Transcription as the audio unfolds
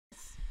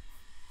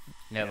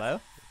Hello?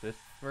 Is this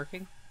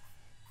working?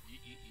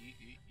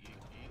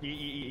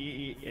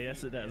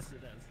 Yes, it does.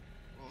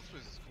 Well, this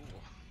place is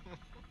cool.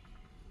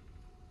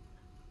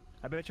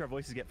 I bet you our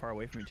voices get far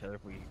away from each other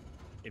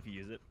if you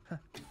use it.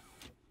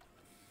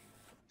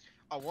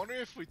 I wonder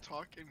if we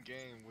talk in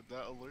game, would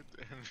that alert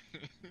the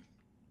enemy?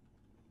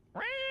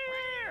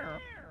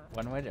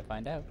 One way to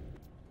find out.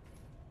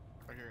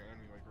 I hear an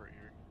enemy like right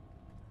here.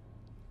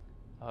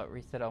 Oh, it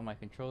reset all my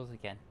controls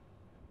again.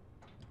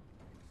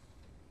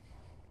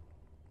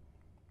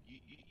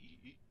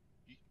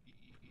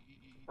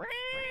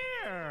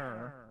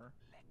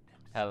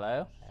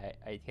 Hello?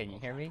 Can you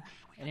hear me?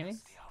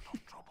 Anyways?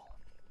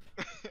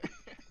 Okay.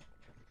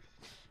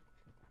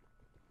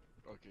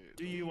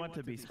 Do you want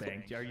to be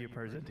spanked? Are you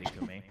presenting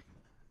to me?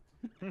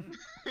 It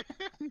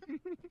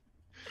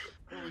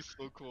would be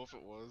so cool if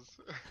it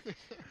was.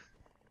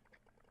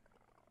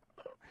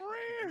 What do we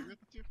have to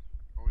do?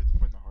 Oh, we have to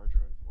find the hard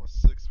drive. What,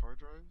 6 hard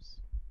drives?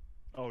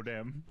 Oh,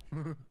 damn.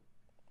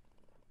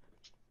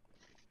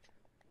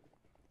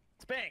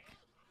 Spank!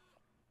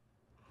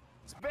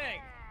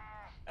 Spank!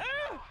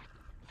 Ah!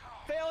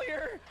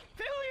 Failure!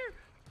 Failure!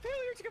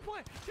 Failure to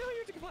comply!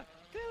 Failure to comply!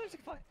 Failure to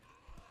comply!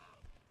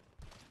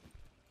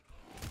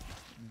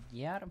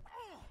 Got him.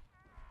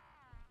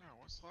 No,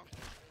 what's that?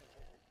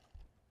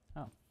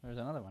 Oh, there's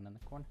another one in the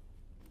corner.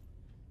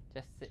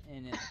 Just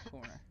sitting in the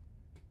corner.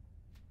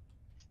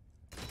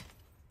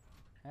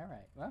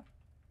 Alright, well.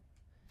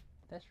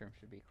 This room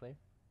should be clear.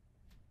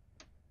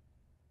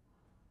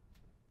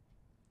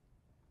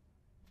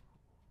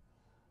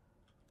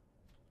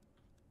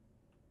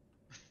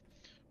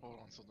 Hold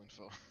on, something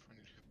fell. I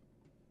need to...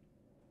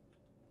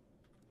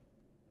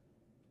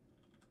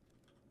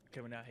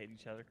 Can we not hate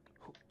each other?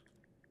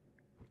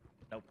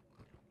 Nope.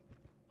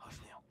 Hush,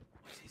 Neil.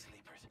 We see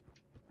sleepers.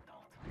 Don't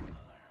alarm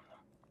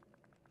them.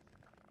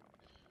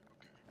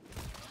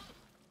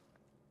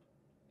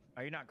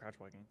 Are you not crouch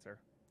walking, sir?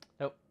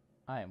 Nope.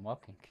 I am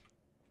walking.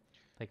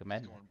 Like a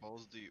man. Going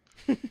balls deep.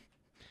 It's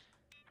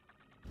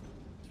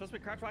supposed to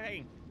be crouch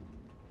walking.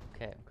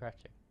 Okay, I'm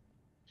crouching.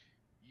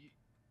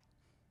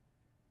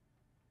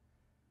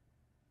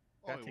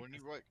 Oh, Gotta wait, take when you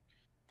this- like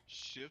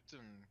shift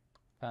and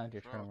Found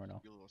your drop,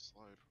 terminal. you'll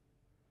slide.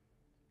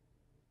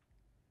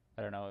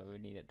 I don't know what we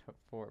need it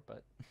for,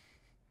 but...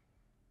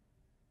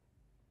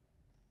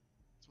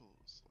 It's a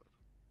little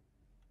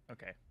slide.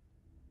 Okay.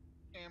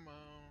 Ammo.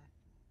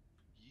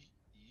 Yeet,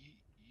 yeet,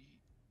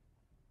 yeet.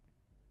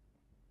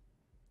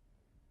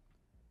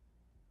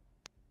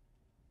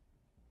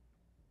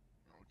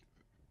 Oh,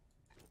 okay.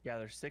 Yeah,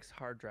 there's 6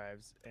 hard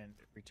drives, and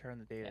return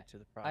the data Yeah, to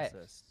the I have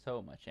process.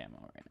 so much ammo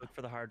right now. Look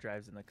for the hard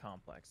drives in the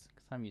complex.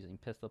 Because I'm using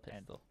pistol.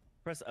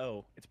 Press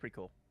O. It's pretty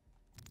cool.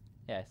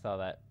 Yeah, I saw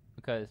that.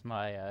 Because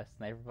my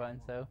sniper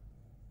button, so...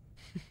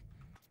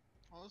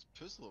 Oh, this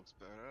pistol looks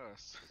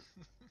badass.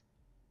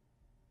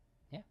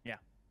 Yeah.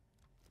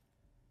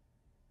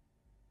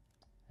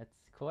 That's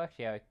cool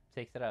actually how he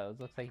takes it out. It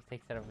looks like he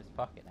takes it out of his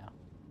pocket now.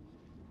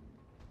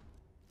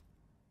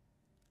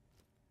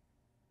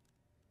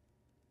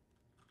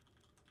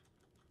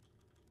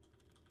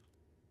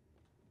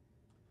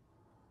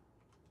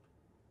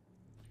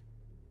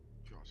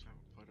 Gosh, I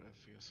haven't played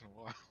FPS in a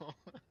while.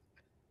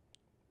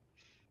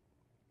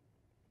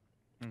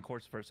 And of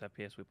course, first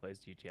FPS we play is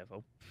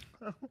GTFO.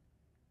 Of course.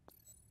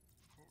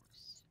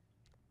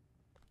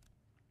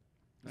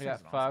 We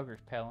got fog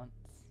repellents.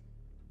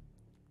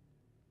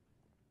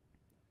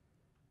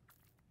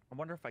 I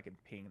wonder if I can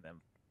ping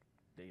them.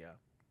 Sleepers.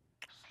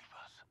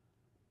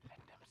 Let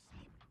them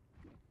sleep.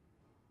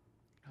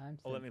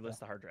 Oh, let me list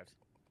the hard drives.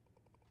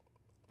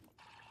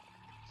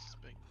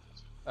 Spanked.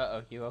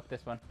 Uh-oh, you woke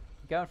this one.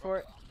 Going for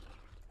it.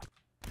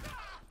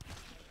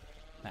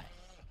 Nice.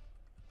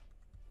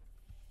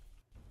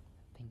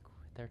 I think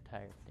they're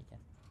tired again.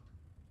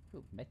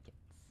 Ooh, medkits.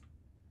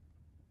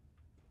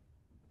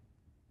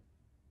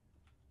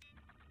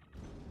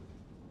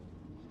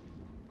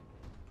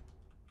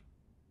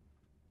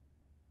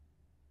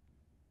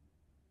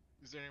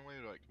 Is there any way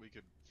like we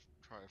could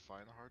try to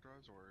find the hard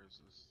drives, or is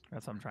this?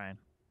 That's what I'm trying.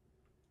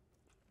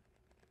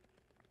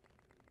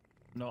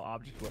 No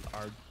object with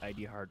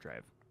ID hard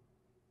drive.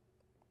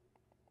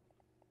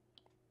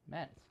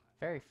 Man, it's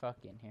very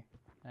fucky in here.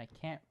 And I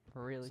can't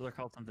really... So they're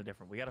called something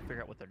different. We got to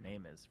figure out what their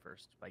name is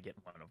first by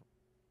getting one of them.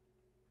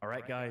 All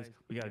right, guys,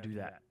 we got to do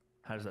that.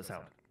 How does that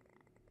sound?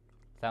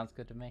 Sounds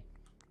good to me.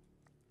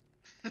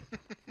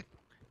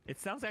 It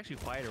sounds actually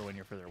quieter when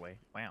you're further away.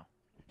 Wow.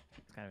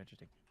 It's kind of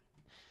interesting.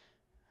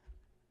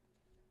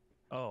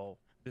 Oh,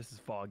 this is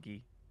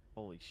foggy.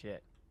 Holy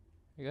shit.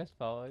 Are you guys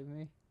following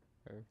me?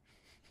 Or...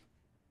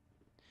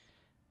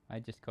 Am I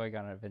just going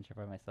on an adventure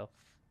by myself?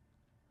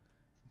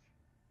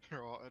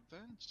 You're all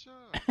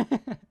adventure.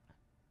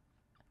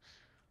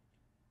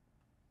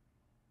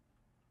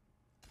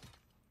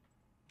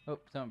 Oh,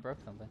 someone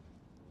broke something.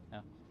 No.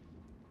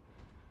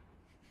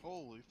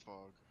 Holy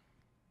fog.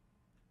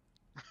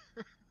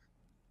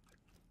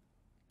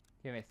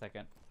 Give me a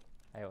second.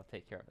 I will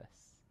take care of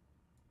this.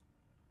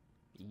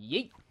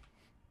 Yeet!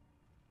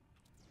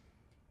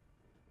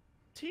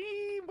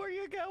 Team, where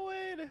you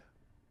going?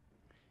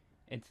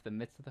 into the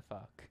midst of the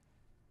fog.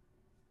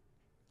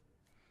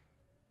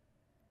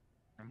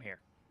 I'm here.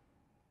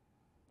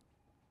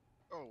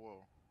 Oh, whoa.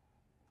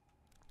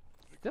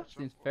 Big Still glitch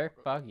seems up. very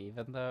foggy,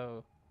 even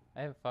though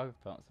I have a fog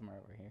repellent somewhere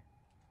over here.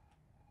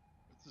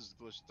 This is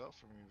glitched out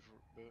for me for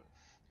a bit.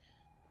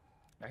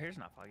 Right here's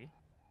not foggy.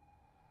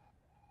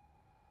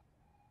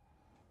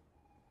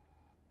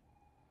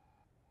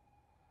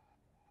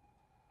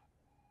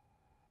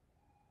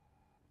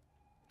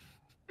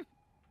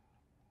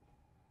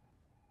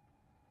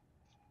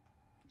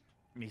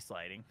 Me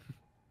sliding.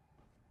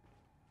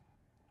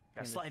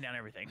 Gotta Think slide this- down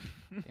everything.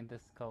 think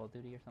this is Call of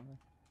Duty or something?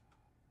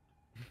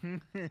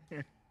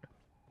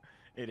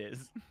 It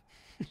is.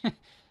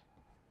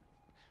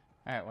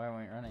 Alright, why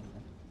aren't we running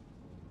then?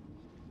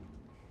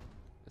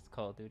 It's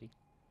Call of Duty.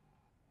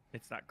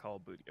 It's not Call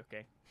of Booty,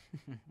 okay?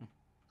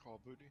 Call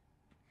booty.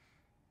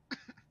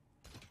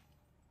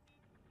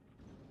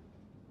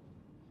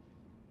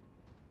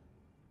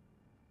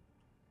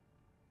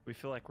 We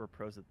feel like we're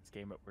pros at this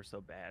game, but we're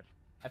so bad.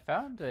 I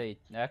found an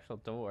actual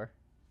door.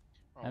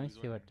 Oh, Let me he's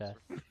see what it running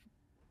does. in a circle.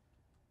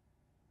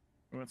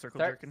 We went circle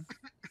Start, jerking.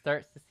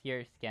 starts the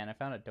security scan. I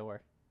found a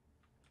door.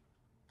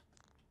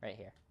 Right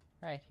here.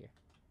 Right here.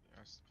 Yeah,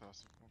 that's the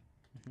passive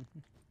one.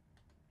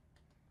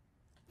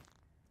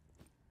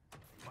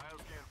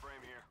 Bioscan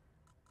frame here.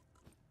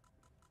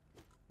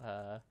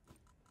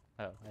 Oh,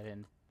 I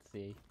didn't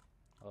see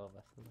all of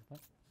us. What?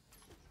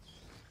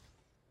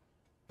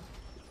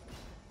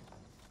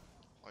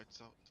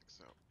 Lights out,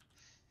 ticks out.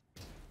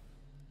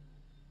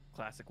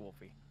 Classic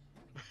Wolfie.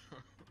 It's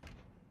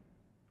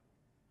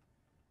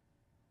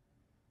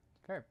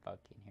very buggy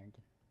in here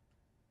again.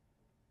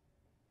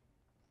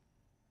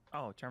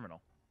 Oh,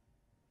 terminal.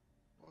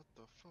 What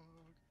the fuck?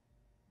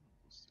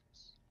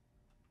 Ballistics.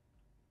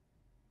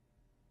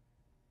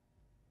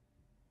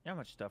 You know how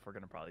much stuff we're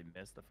gonna probably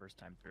miss the first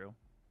time through?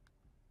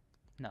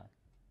 No,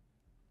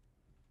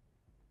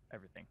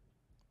 Everything.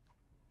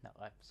 no,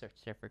 I've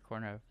searched every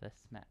corner of this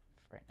map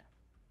right now.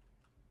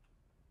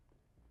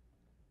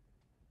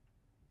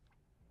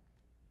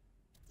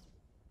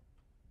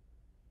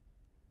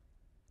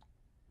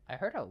 I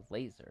heard a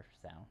laser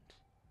sound.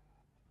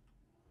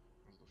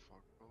 What's the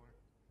fog color?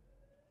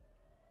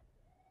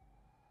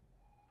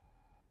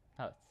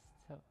 Oh, it's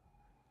still.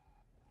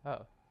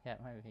 Oh, yeah,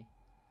 it might be.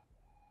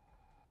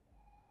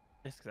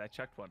 Just because I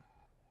checked one.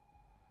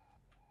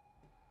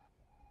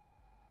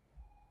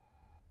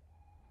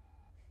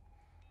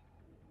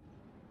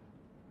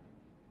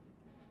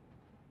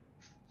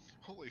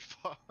 Holy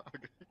fog!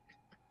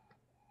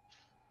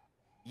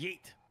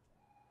 Yeet!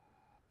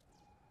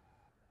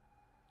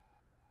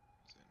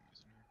 There's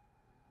enemies in here.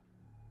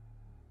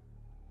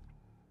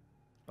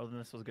 Oh, then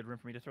this was a good room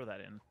for me to throw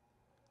that in.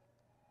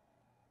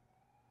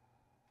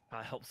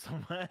 That helps so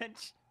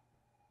much.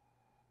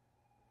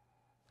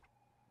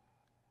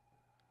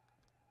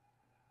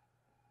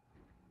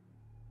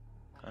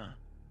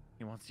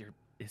 He wants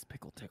his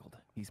pickle tickled.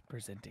 He's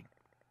presenting.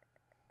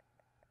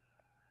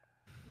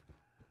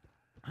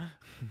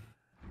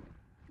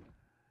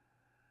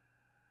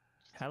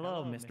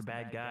 Hello, Mr.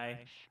 Bad Guy.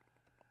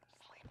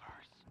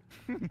 Sleepers.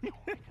 Don't make a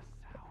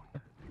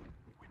sound.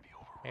 We'd be Here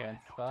overrun in in no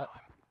spot.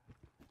 time.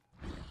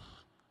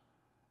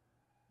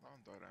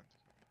 Non-didactic.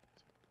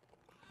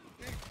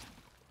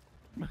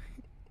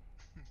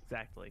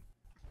 Exactly.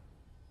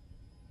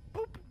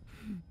 Boop.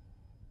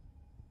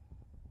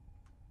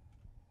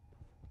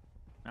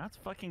 Now it's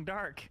fucking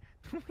dark.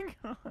 Oh my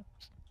gosh. I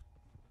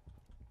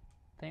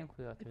think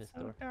we'll go through It's this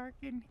so door. dark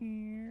in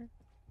here.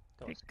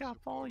 Door's Pick up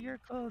all your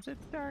clothes.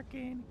 It's dark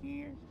in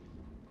here.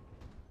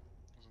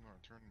 There's another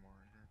turn more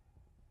right here.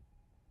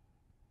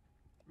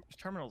 There's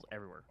terminals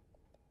everywhere.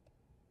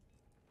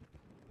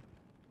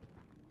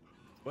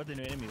 What did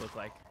the new enemy look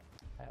like?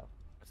 Oh,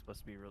 It's supposed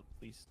to be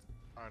released.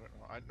 I don't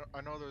know.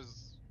 I know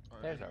there's.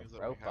 There's a enemies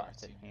that we robot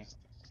haven't in seen here. yet.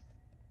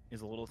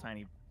 Is a little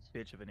tiny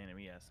bitch of an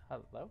enemy, yes.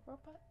 hello, robot?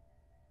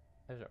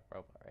 There's a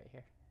robot right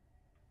here.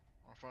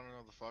 I'll find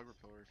another fog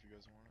repeller if you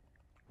guys want it.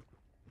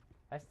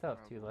 I still have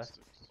I 2 have left.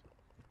 ballistics.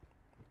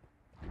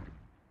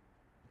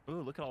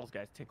 Ooh, look at all those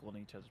guys tickling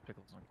each other's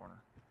pickles in the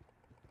corner.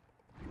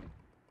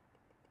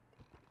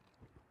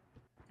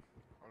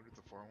 I'll get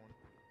the far one.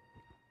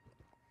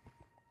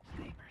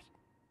 Sleepers.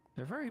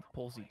 They're very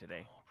pulsy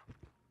today.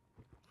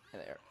 Hey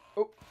there.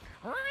 Oh,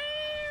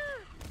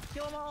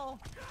 Kill them all!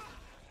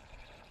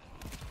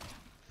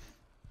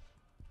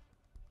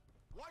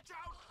 Watch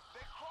out!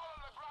 They crawl on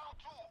the ground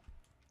too.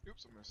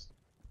 Oops, I missed.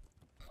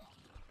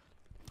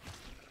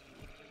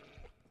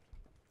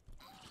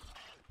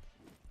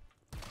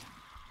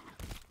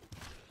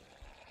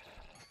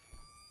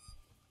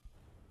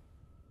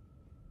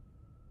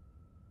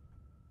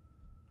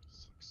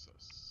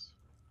 Success.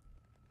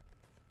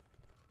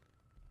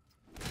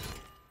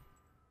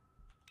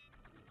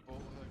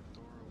 Bolt heck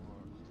door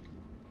locked.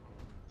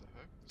 What the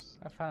heck? This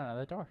I found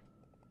another door.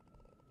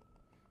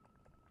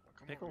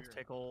 come over Pickles here.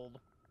 tickled.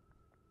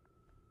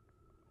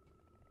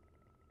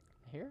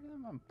 I hear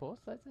them on both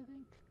sides, I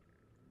think.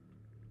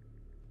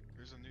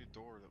 There's a new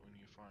door that we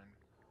need to find.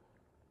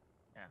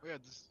 Yeah. Oh yeah,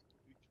 this.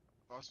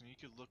 Austin, you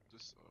could look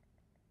this up.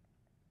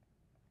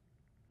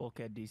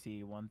 Bulkhead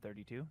DC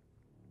 132.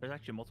 There's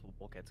actually multiple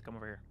bulkheads. Come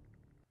over here.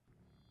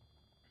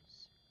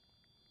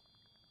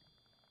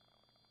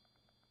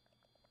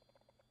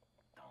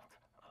 Don't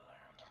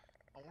alarm.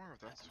 I wonder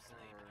if Let that's them for sleep,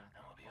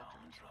 and we'll be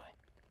home and dry.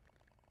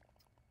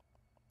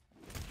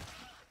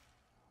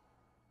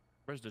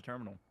 Where's the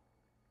terminal?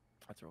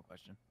 That's a real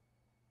question.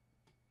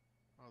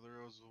 Oh,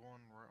 there was one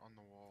right on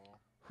the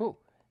wall. Whew.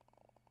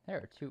 There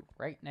are two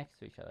right next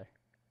to each other.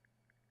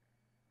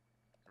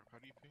 How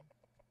do you ping?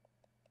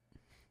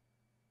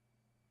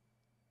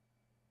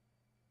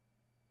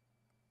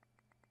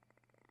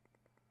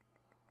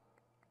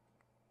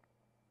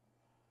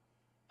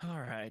 All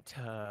right.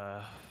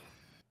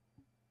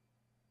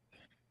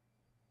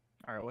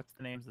 All right. What's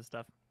the names of the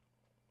stuff?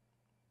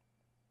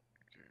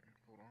 Okay,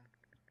 hold on.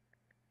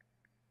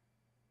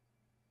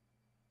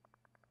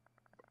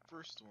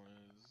 First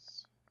one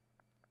is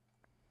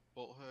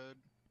bolthead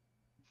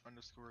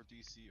underscore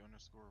DC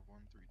underscore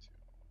 132.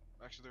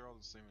 Actually, they're all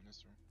the same in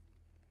this room.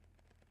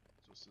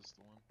 So it's just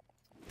the one.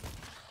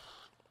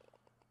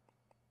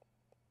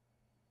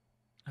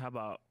 How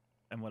about?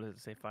 And what does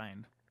it say?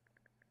 Find.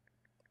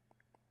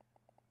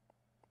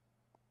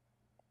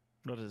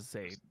 What does it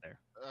say there?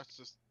 That's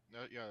just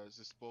yeah. It's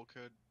just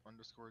bulkhead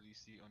underscore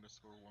DC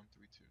underscore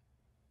 132.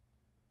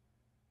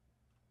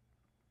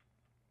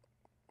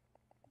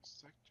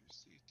 Sector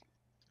safety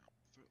down,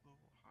 threat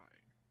level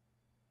high.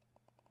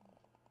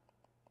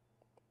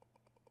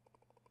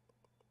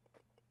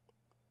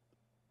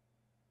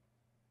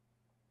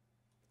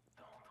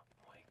 Don't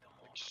wake them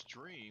up.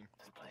 Extreme.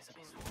 This place will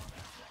be swarming in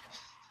a second.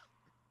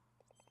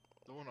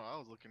 The one I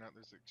was looking at,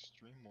 there's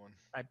extreme one.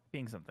 I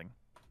ping something.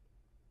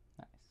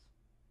 Nice.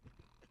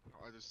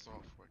 Oh, I just saw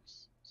it for like a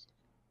second.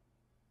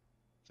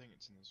 I think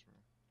it's in this room.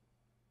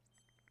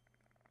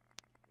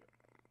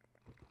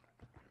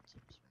 Yeah, it's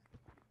in this room.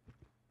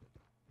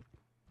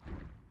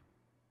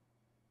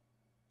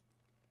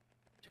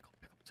 Tickle,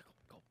 pickle, tickle,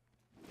 go.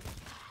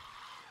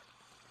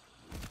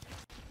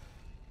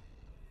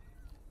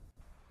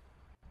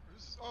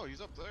 Oh,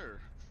 he's up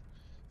there.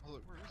 I was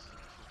like, where is he?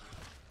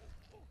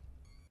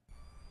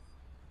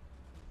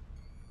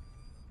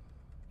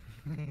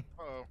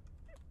 Uh-oh.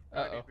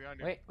 Uh-oh. Behind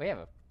you. Wait, we have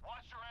a...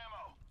 Watch your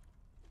ammo.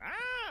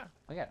 Ah!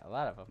 We got a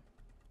lot of them.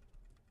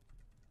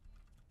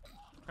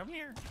 Come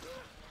here.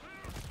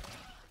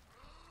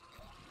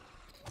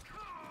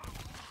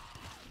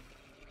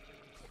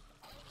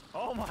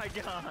 Oh my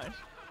gosh.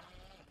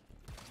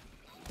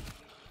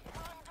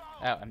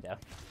 Oh, I'm down.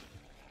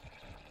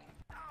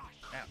 Ow.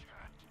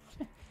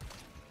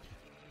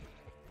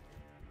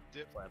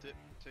 Dip, dip,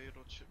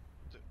 potato chip,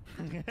 dip.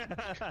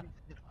 I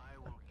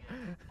will get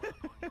back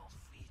on your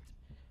feet.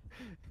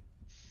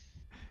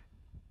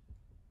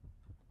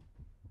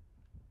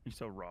 You're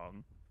so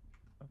wrong.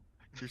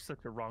 You're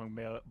such a wrong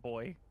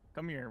boy.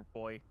 Come here,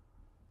 boy.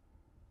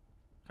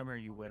 Come here,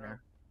 you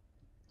winner.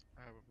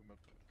 I have a med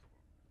pack.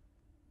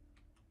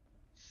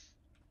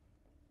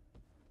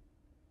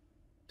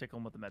 Tickle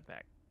him with the med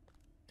pack.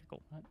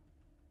 Tickle. Oh,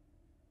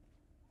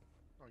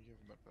 you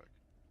have a med pack.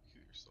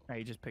 Heal yourself. Oh,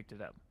 you just picked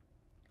it up.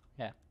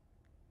 I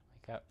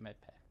got med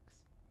packs.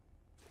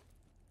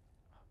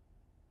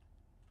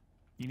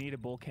 You need a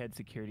bulkhead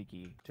security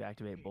key to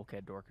activate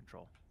bulkhead door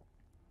control.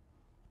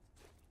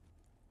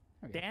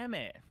 Okay. Damn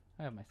it!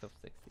 I have myself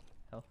 60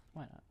 health.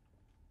 Why not?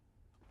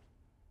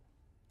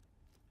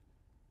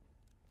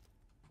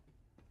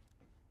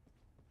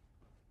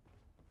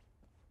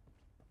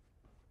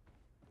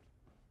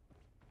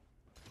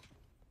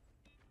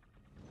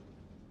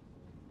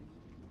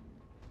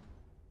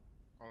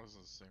 Oh, this is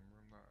the same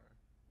room that I...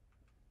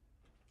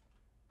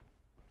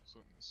 So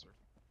in the circle.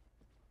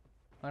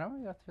 Why don't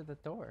we go through the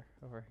door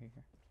over here?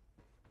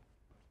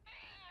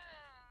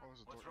 Oh, there's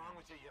a What's door. wrong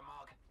with you, you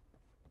mug?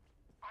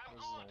 I'm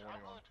This is good. the I'm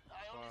one on good. I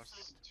only class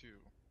slipped. 2.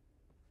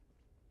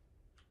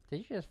 Did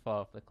you just fall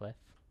off the cliff?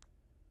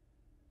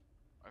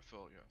 I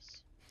fell,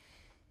 yes.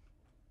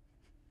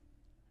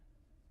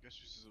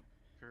 Guess you should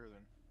appear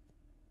then.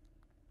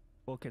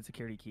 Bulkhead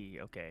security key,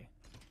 okay.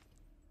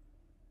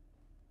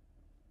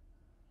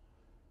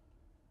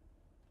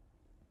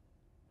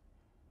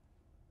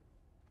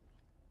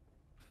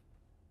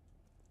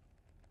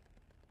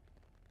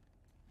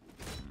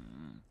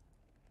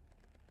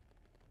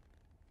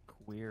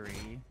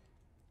 Query.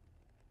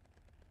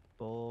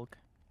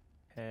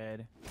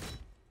 Bulkhead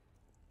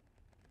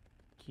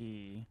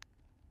key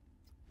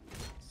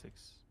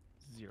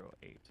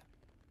 608.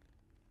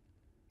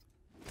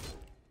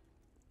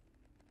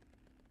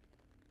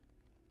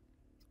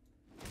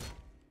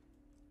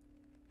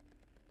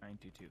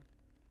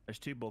 There's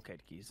two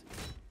bulkhead keys.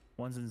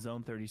 One's in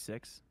zone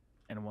 36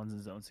 and one's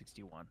in zone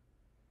 61.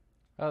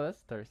 Oh, that's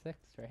 36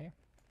 right here.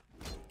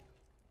 Okay,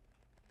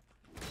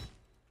 I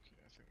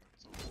think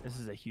that's all. This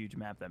is a huge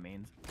map, that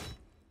means.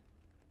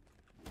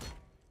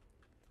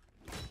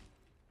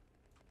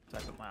 So I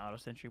put my auto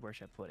sentry, where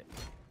should I put it?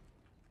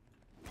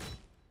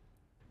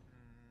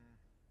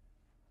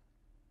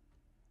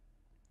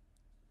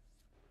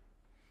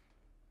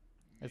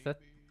 Is that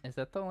Maybe- Is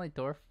that the only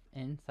door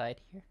inside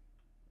here?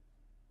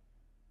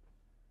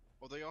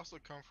 Well, they also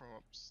come from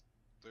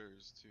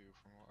upstairs too,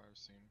 from what I've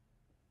seen.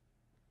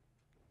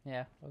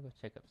 Yeah, we'll go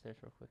check upstairs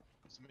real quick.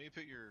 So maybe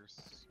put your.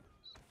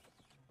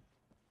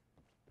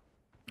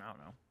 I don't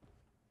know.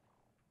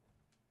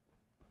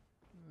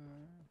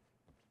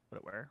 Put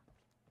it where?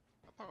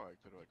 I thought I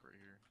put it like right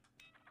here.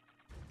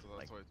 So that's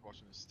Like- why it's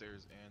watching the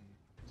stairs and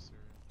this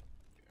area.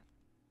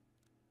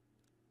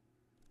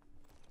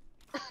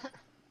 Yeah.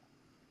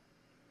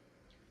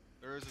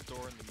 There is a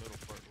door in the middle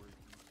part where you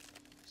can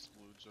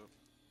splooge up.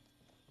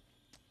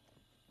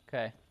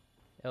 Okay.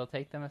 It'll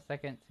take them a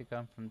second to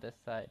come from this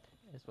side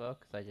as well,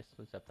 because I just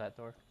switched up that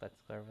door. That's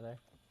clear over there.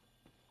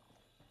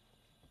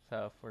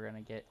 So if we're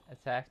gonna get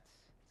attacked,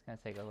 it's gonna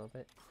take a little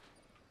bit.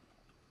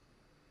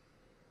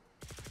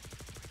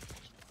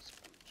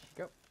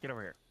 Go. Get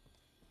over here.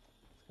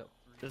 Let's go.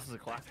 This is a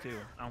class 2.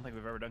 I don't think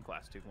we've ever done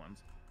class 2 ones.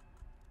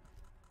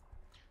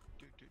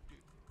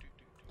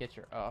 Get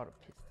your auto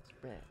pistols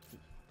ready. Boom,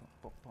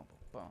 boom, boom,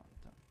 boom, boom,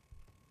 boom.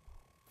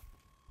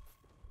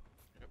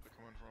 Yep, they're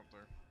coming from up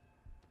there.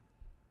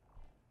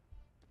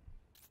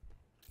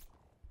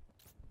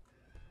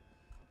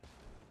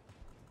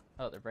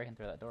 Oh, they're breaking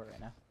through that door right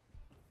now.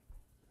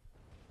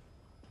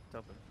 It's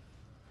open.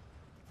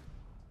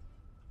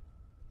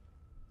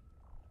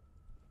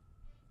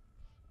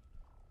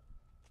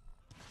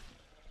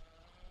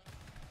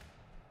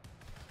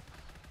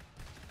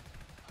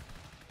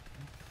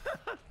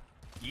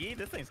 Yeah,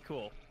 this thing's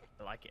cool.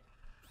 I like it.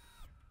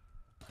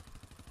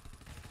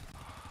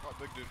 Oh,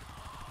 big dude.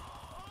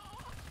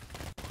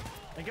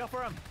 And go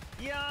for him.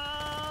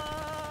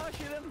 Yeah,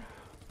 shoot him.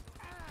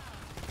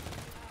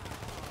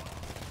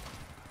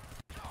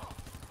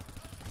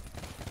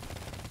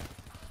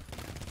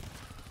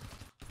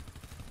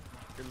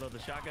 Reload the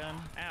shotgun.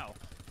 Ow.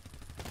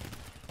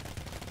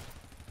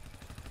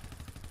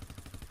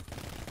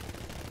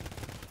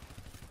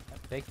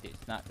 That big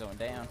dude's not going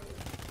down.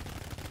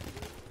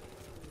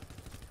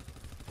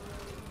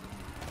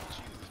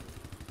 Jesus.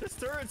 This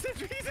turret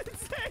sentry's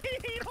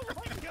insane! Oh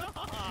my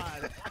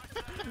god!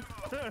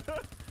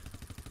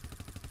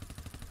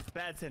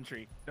 Bad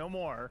sentry. No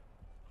more.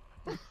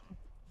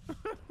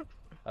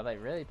 Well, they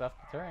really buffed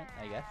the turret,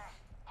 I guess.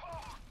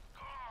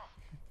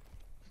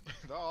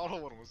 That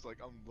auto one was like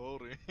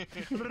unloading.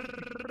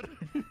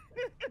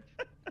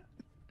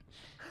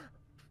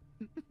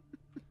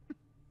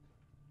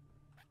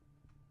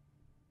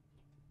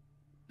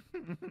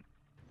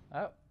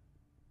 Oh,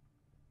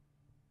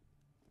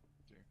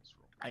 Okay, let's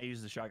roll. I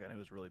used the shotgun. It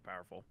was really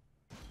powerful.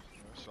 Yeah,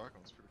 that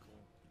shotgun's pretty cool.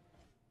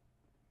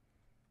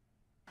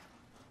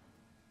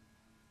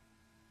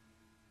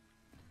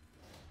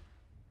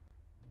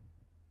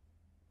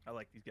 I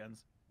like these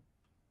guns.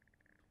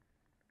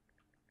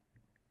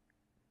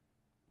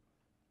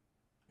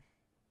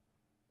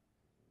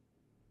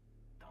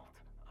 Don't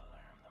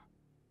alarm them.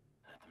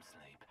 Let them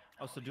sleep.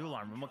 Oh, so do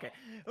alarm them. Okay.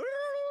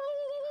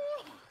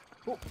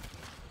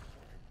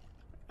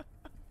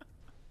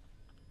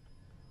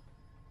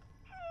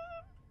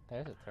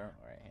 there's a turret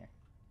right here.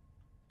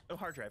 Oh,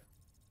 hard drive.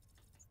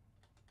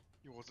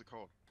 Yo, what's it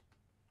called?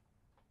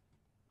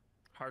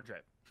 Hard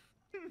drive.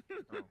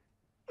 Oh.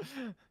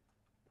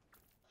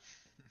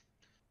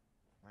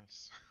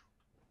 Nice.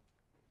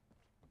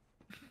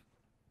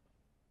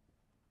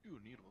 Ooh,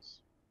 needles.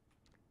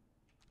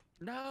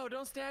 No,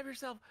 don't stab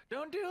yourself.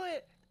 Don't do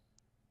it.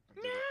 I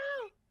did it,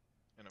 No.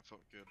 and it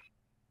felt good.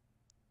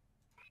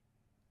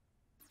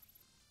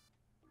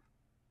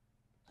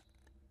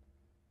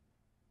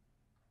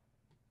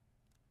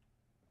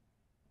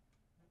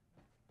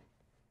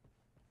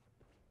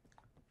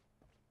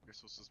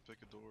 Guess let's just pick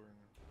a door and.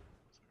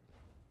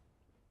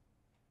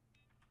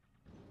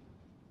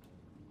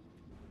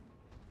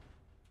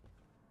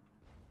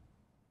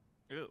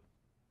 Ooh.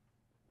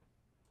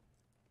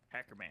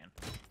 Hacker man.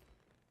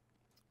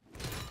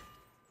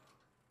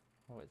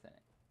 What was in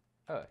it?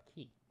 Oh, a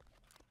key.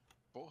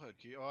 Bolthead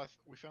key. Oh,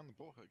 we found the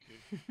bolthead key.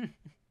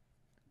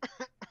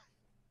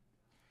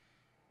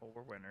 Well,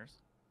 we're winners.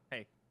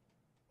 Hey,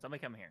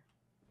 somebody come here.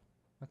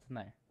 What's in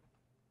there?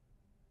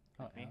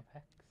 Oh, Me?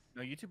 Apex?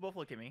 No, you two both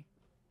look at me.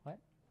 What are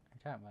you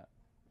talking about?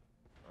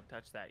 Don't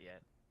touch that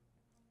yet.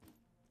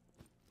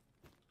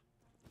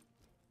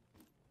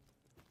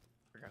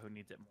 Figure out who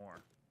needs it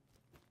more.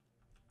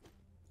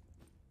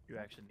 You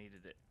actually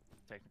needed it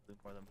technically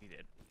more than we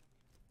did.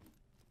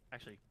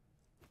 Actually,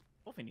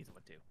 Wolfie needs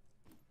one too.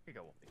 Here you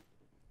go, Wolfie.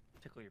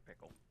 Tickle your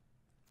pickle.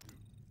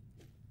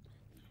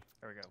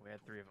 There we go. We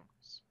had 3 of them.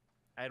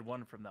 I had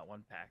 1 from that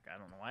one pack. I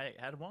don't know why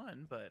I had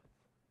 1, but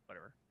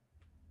whatever.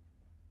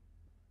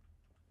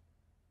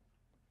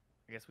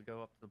 I guess we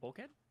go up to the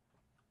bulkhead?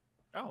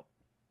 Oh,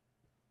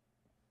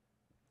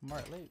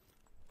 More loot.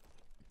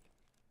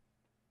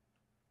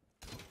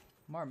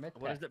 More mid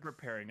what is it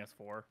preparing us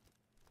for?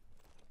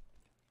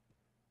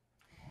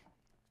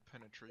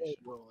 Penetration.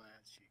 Roll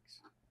ass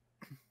cheeks.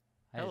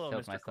 I Hello,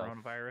 just Mr. killed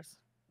myself. Coronavirus.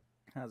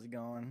 How's it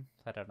going?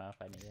 So I don't know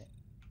if I need it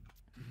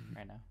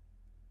right now.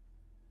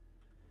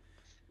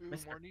 Ooh,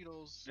 Mr. more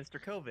needles.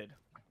 Mr. COVID.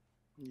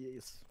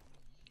 Yes.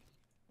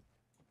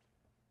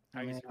 How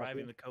are you Man,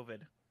 surviving the COVID?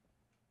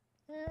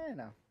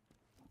 No,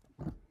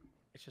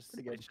 It's just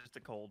Pretty good. it's just a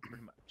cold,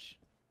 pretty much.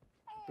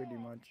 pretty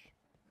much.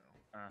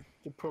 Uh.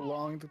 The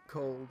prolonged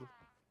cold.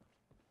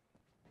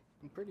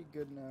 I'm pretty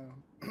good now.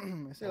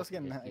 I still Wolfie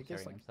getting. just I keeps guess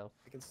hurting like himself.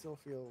 I can still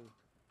feel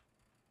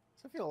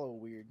a little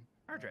weird.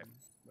 Hard drive.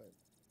 But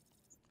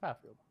Oh, I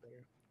feel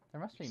better.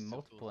 there must be Still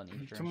multiple in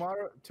each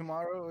room.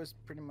 Tomorrow is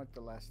pretty much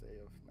the last day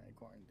of my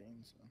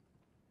quarantine, so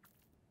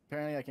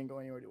apparently I can go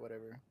anywhere to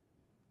whatever.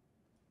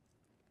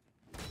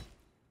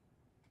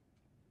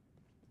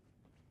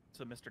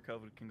 So Mr.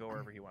 COVID can go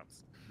wherever he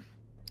wants.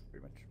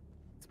 Pretty much.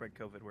 Spread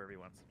COVID wherever he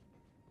wants.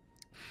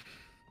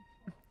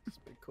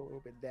 Spit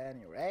COVID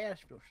down your ass.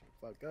 Shut the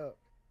fuck up.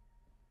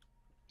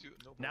 Dude,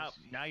 no Now balls.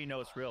 now you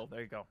know it's real.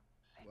 There you go.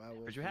 Wow.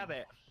 Because you have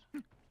it.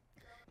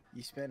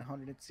 You spent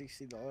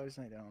 $160.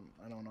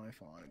 I don't know if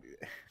I want to do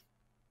that.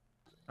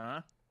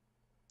 Huh?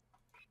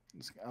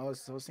 I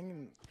was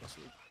thinking.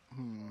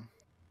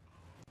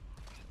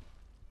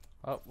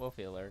 Oh,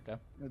 Wolfie alerted him.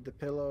 The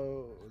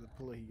pillow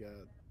he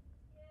got.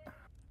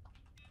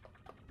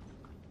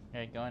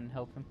 Yeah, go and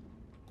help him.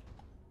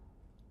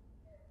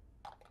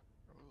 Oh,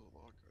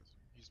 log guys.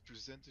 He's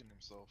presenting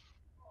himself.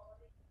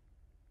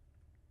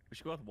 We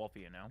should go with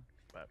Wolfie now,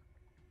 but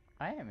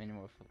I am in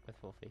with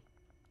Wolfie.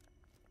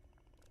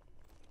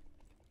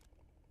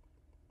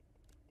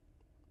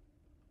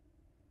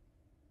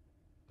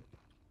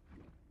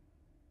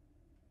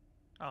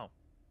 oh,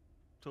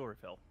 tool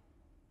refill.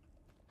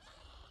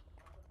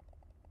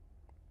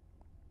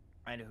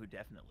 I know who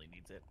definitely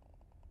needs it.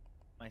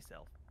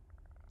 Myself.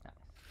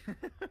 Nice.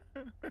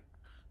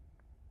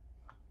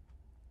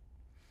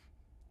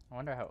 I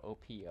wonder how OP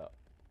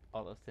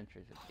all those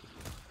sentries would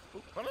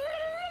be.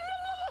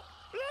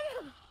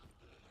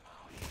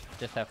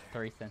 Just have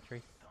 3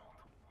 sentries.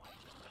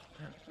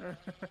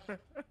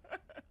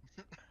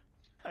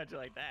 How'd you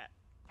like that?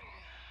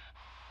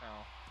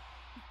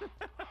 Ow.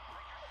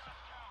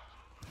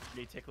 Did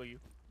he tickle you?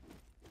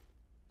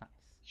 Nice.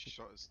 He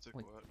shot his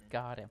tickle We at me.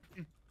 got him.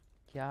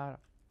 Got him.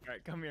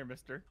 Alright, come here,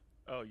 mister.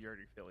 Oh, you're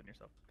already feeling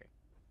yourself. Okay.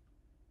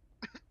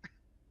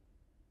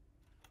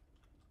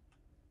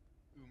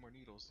 Ooh, more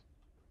needles.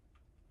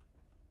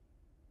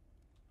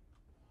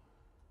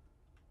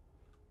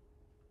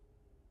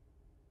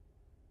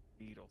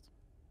 Needles.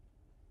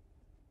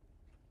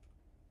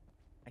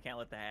 I can't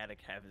let the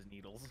addict have his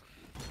needles.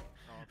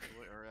 Oh, too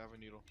late. I already have a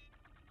needle.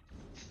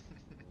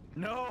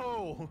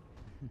 No!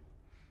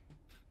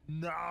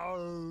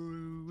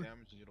 No!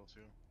 Damage needle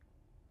too.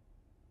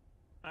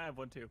 I have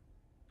one too.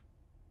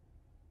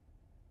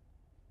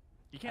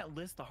 You can't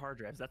list the hard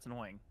drives, that's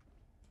annoying.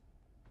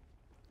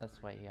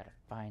 That's why you gotta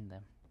find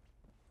them.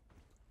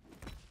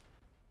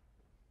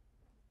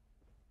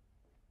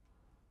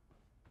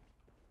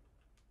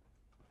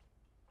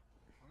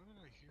 What did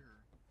I hear?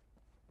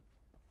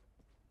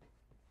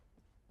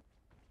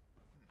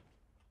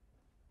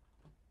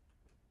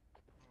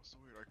 Oh, so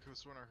weird. I could have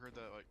sworn I heard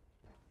that, like,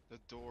 the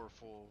door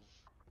full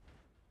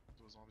of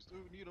those zombies.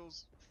 Ooh,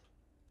 needles!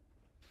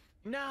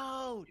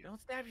 No!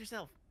 Don't stab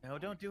yourself! No,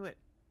 don't do it.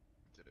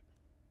 Did it.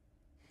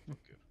 Felt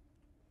good.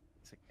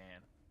 Sick man.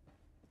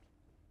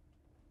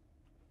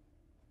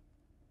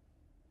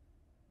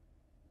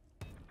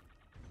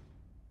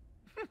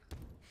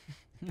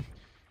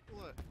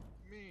 Let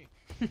me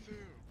through.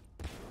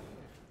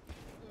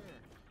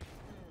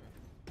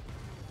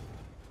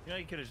 You know,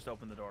 you could have just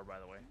opened the door, by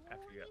the way,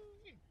 after you got.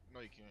 No,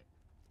 you can't.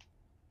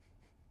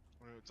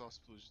 When it's all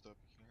splooged up,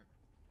 you can't.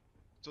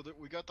 So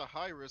we got the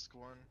high risk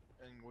one,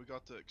 and we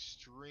got the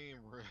extreme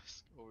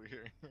risk over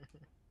here.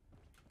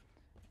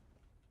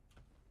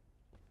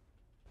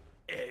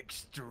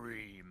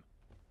 Extreme!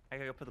 I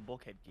gotta go put the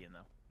bulkhead key in, though.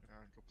 Yeah,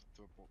 go put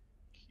the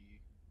key.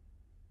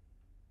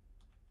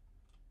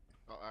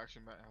 Oh,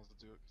 actually, Matt has to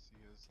do it because he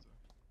has to.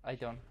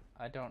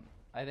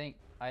 I think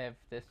I have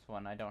this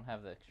one. I don't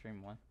have the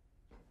extreme one.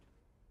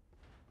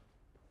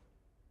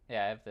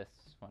 Yeah, I have this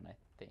one, I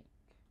think.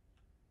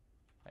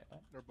 Wait,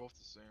 what? They're both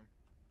the same.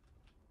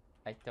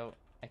 I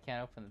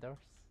can't open the doors.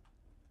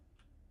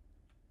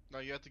 No,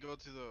 you have to go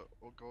to the.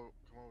 Oh, come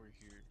over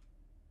here.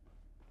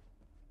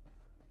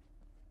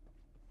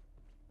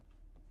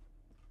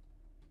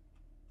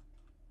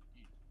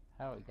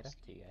 How do we get up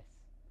to you guys?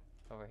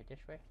 Over here this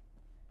way?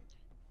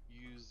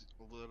 Use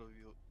a little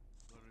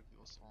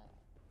song.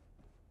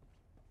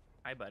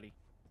 Hi, buddy.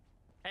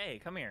 Hey,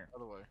 come here.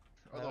 Other way.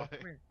 Uh, Other way. Come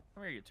here.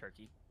 Come here, you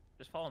turkey.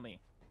 Just follow me.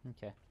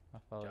 Okay,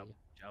 I'll follow Jump, you.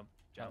 jump,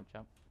 Jump,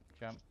 jump.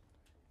 jump,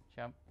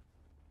 jump,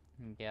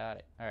 jump. Got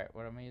it. Alright,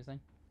 what am I using?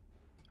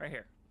 Right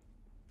here.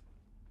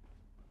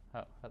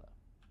 Oh, hello.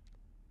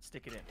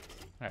 Stick it in.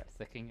 Alright,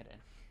 sticking it in.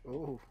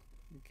 Oh,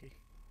 okay.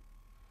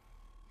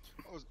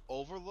 I was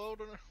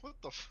overload on it? What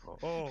the f? Oh.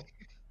 Oh,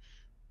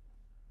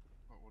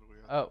 what do we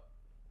have? Oh,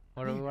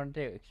 what do we want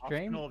to do?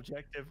 Extreme? Optional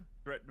objective.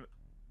 Threat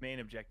main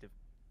objective.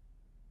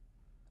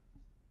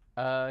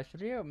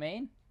 Should we go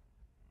main?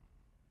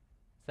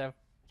 Instead of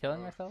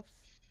killing Uh, ourselves?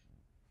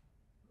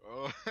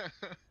 Oh,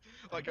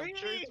 like I'm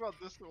curious Really? about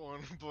this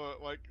one,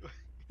 but like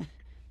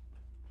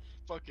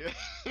Fuck it.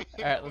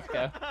 Alright, let's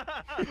go.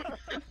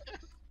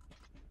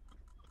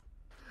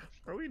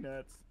 Are we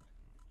nuts?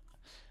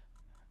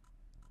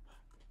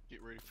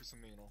 Get ready for some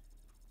anal.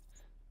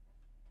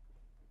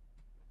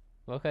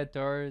 Look at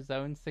door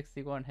zone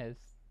 61 has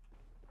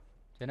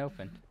been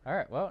opened.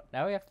 Alright, well,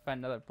 now we have to find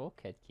another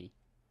bulkhead key.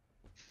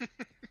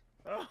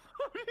 Oh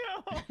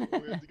no!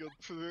 We have to go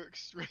for the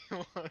extreme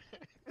one.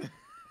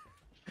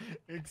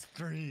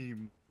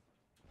 Extreme.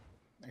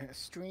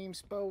 Stream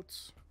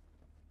spoats.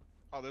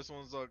 Oh, this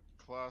one's a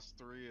class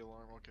 3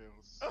 alarm. Okay,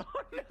 let's. Oh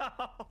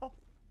no!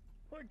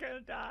 We're gonna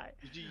die.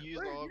 Did you use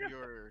We're all of gonna-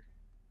 your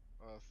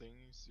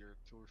thingies, your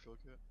tool refill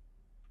kit?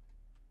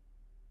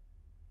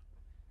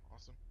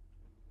 Awesome.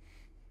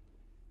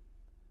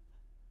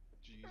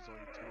 Did you use all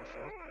your tool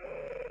refill?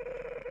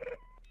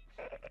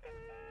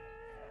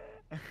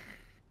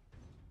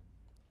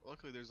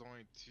 Luckily, there's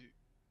only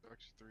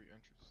actually 3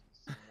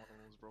 entrances, and one of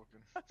them was broken.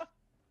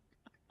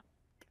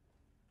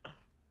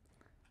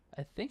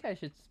 I think I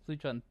should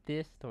splooge on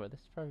this door. This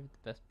is probably the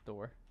best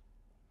door.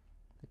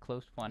 The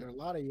closed one. There are a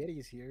lot of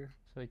Yetis here.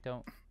 So we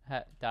don't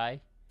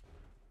die.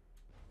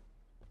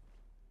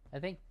 I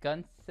think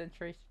gun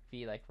sentry should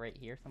be like right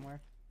here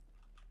somewhere.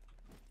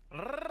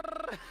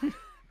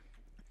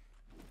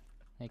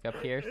 Like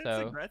up here, It's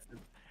so aggressive.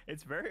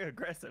 It's very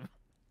aggressive.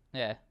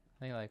 yeah, I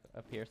think like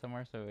up here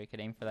somewhere, so we can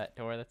aim for that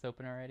door that's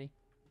open already.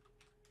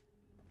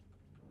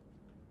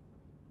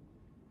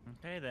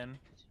 Okay then.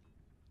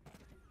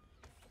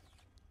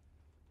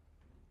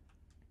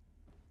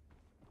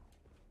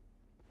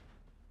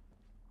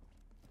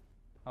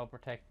 I'll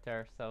protect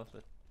ourselves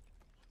with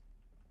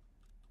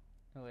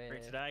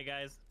Great to die,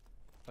 guys.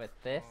 with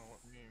this.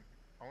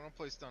 I want to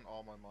place down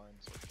all my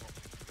mines. So I don't-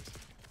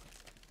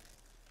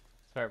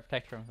 Start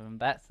protection from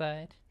that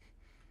side.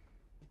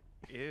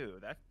 Ew,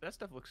 that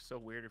stuff looks so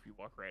weird if you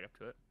walk right up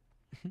to it.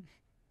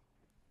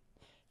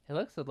 It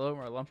looks a little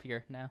more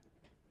lumpier now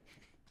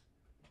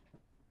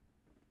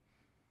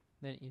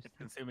than it used It's to.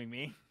 consuming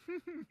me.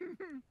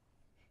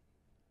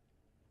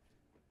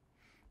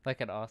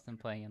 Like an Austin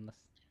playing in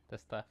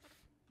this stuff.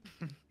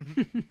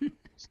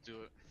 Let's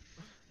do it.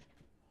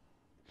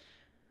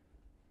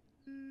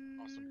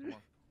 Awesome, come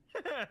on.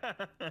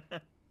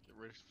 Get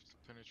ready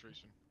for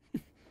penetration.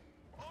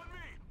 On me!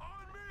 On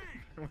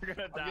me! We're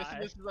gonna I'm guessing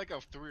die. this is like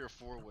a 3 or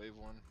 4 wave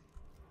one.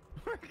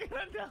 We're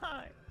gonna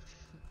die.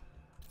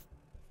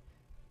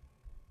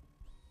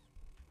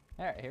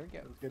 Alright, here we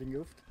go. It's getting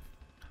goofed.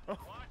 Oh,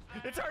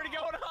 it's already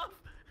going off.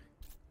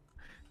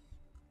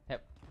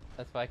 Yep,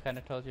 that's why I kind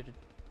of told you to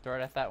throw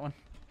it at that one.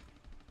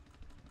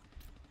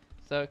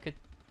 So it could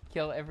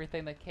kill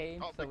everything that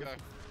came. Oh, so the we guy.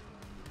 could-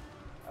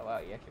 Oh wow,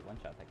 you actually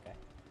one-shot that guy.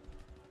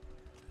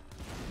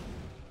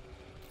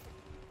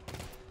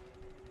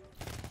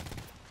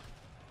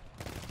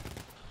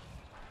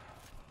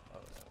 Oh,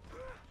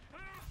 no.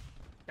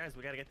 Guys,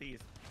 we gotta get these.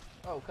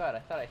 Oh god, I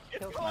thought I It's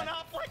killed going mine.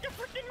 off like a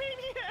freaking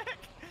maniac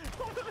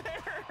over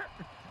there.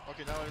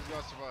 Okay, now he's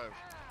gotta survive.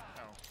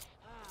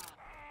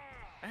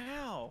 Ow.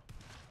 Ow.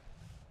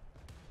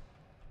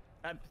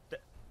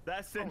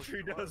 That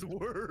sentry God. does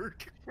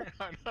work.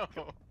 I know.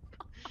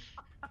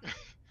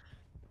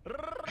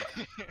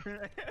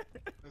 That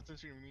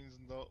essentially means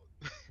no,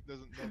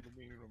 doesn't know the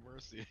meaning of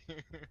mercy.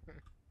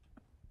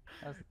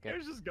 That was It good.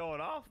 was just going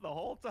off the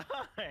whole time.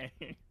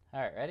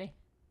 Alright, ready?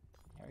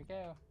 Here we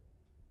go.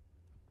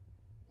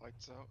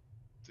 Lights out,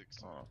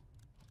 ticks on. Oh.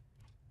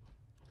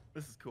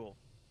 This is cool.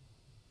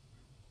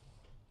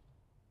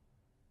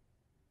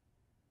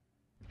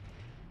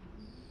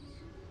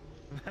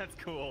 That's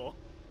cool.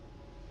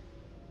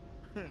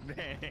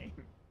 Dang.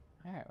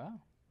 Alright, well.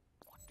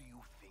 What do you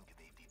think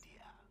they did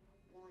here?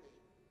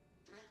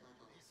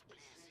 This place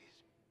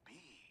is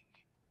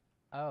big.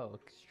 Oh,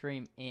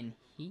 extreme in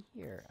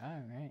here.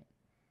 Alright.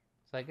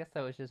 So I guess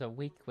that was just a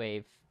weak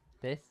wave.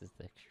 This is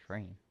the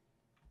extreme.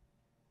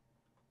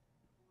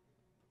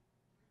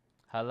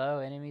 Hello,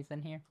 enemies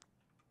in here?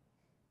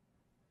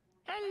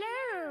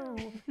 Hello.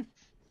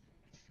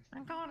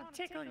 I'm gonna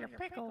tickle your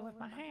pickle with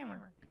my hammer.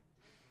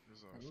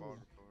 There's a Ooh. fog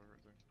repeller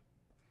right there.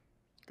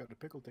 Got the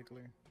pickle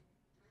tickler.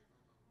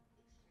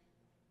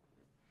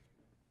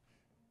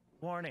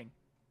 Warning.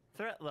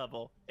 Threat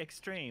level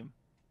extreme.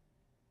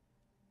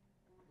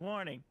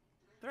 Warning.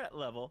 Threat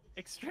level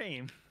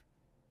extreme.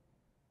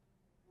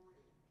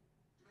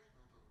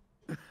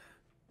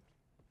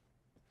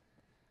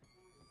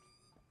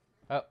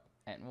 Oh,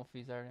 and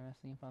Wolfie's already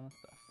messing up on the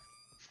stuff.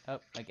 Oh,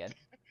 again.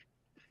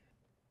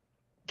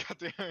 God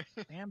damn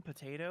it. Damn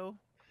potato.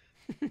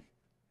 We're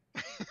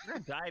gonna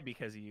die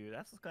because of you.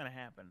 That's what's gonna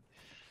happen.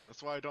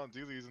 That's why I don't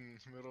do these in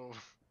the middle of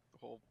the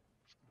whole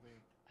thing.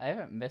 I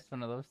haven't missed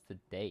one of those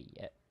today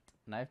yet.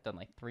 And I've done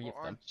like 3 Well, of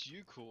them. aren't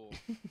you cool?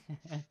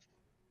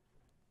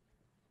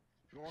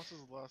 Who wants this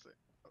last?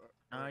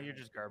 You're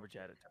just garbage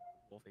at it,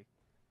 Wolfie.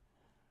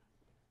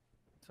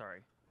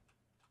 Sorry.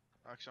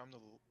 Actually, I'm the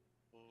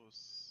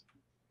lowest.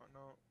 Oh, no,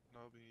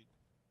 that'll be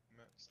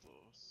Matt's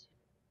lowest.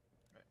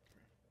 Matt, come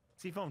here.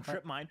 Seafoam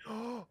trip mine.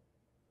 Oh,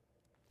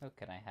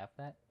 can I have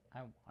that? I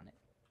want it.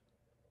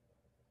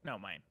 No,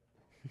 mine.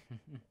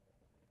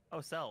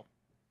 Oh, cell.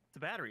 It's a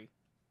battery.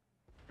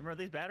 Remember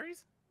these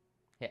batteries?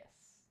 Yes.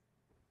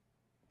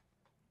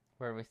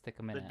 Where do we stick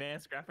them in The at?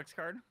 advanced graphics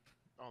card?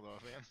 Oh, the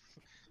man.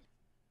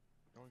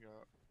 Now we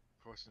got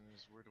question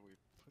is where do we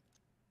put?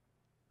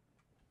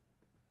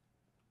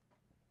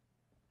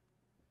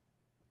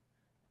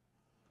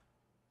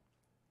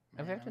 If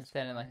we Man, have to I'm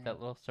stand in like that scoring.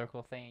 little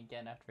circle thing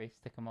again after we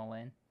stick them all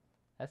in,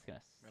 that's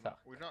gonna Man, suck.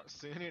 we're not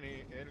seeing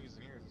any enemies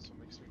in here. That's what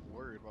makes me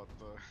worried about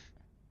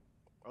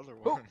the other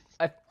Oh, ones.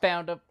 I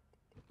found him.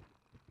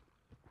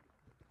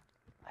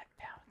 I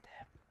found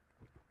them.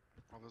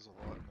 Oh, there's a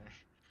lot in there.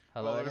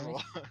 Hello, Oh, there's a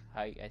enemies. lot.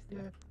 How you guys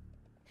doing?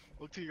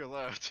 Look to your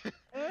left.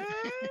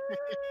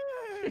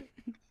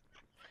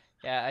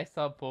 Yeah, I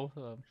saw both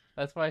of them.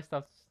 That's why I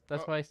stopped.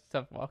 That's Oh. why I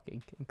stopped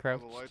walking and Oh,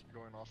 crouched. the light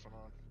going off and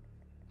on.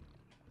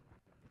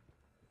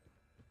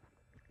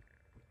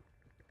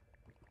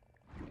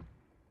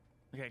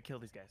 We gotta kill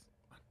these guys.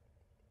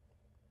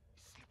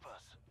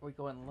 Sleepers. Are we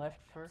going left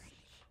first?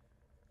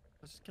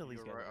 Let's just kill You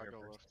these go guys. right, over I here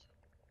go first.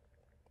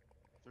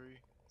 left. 3,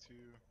 2,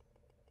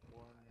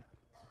 1.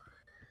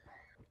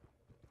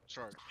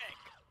 Charge.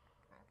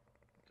 Oh,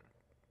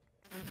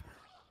 okay.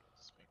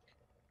 Spink.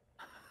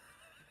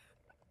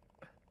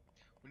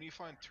 When you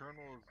find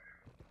terminal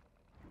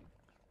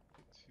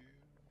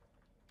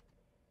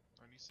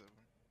 297.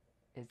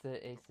 Is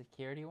it a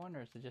security one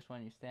or is it just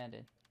one you stand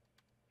in?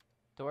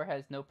 Door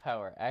has no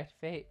power.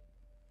 Activate.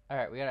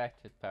 Alright, we gotta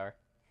activate the power.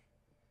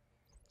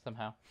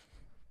 Somehow.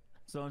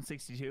 Zone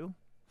 62.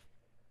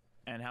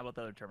 And how about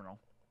the other terminal?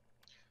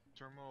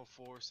 Terminal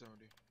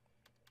 470.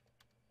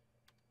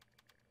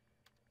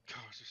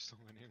 Gosh, there's so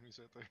many enemies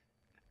out there.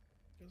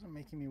 Doesn't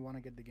making me want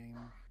to get the game.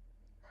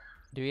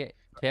 Do we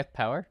have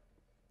power?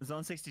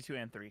 Zone 62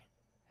 and 3.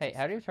 Hey,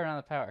 how do you turn on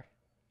the power?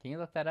 Can you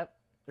look that up?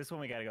 This one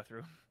we gotta go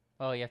through.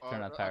 Oh, you have to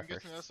turn on the power I'm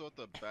first. guessing that's what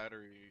the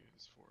battery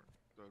is for.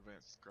 The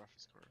advanced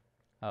graphics card.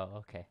 Oh,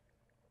 okay.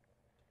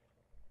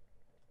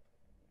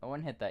 I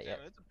wouldn't hit that Yeah, yet.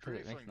 it's a 'cause pretty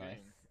it fun makes noise.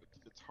 game.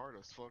 It's hard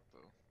as fuck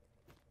though.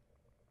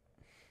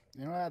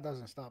 You know that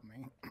doesn't stop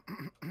me.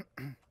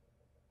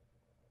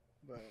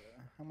 But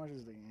how much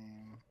is the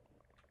game?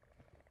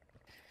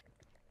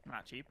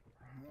 Not cheap.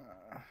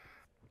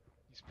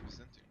 He's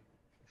presenting.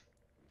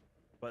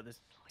 But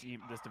this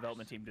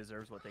development team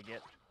deserves what they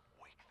get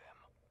Wake them.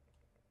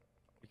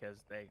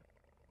 because they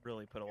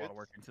really put a lot of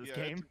work into this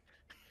Yeah, game.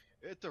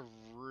 It's a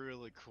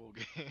really cool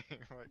game.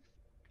 Like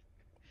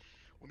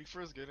when you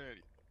first get it,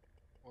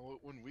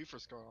 when we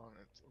first got on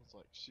it, it was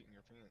like shooting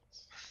your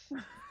pants.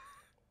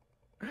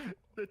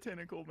 The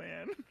tentacle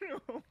man.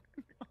 Oh,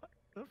 God.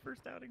 The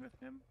first outing with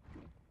him.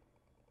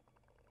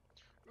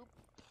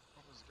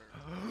 What was there?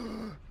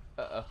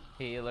 Uh-oh.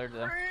 He alerted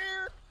them.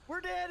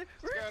 We're dead.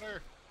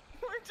 Scatter!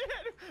 We're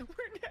dead.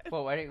 We're dead.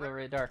 Whoa, why did it go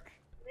really dark?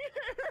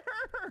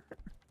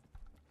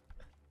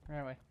 Run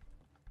away.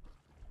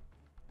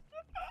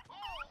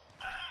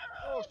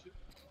 Oh shit!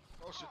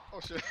 Oh shit! Oh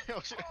shit!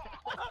 Oh shit!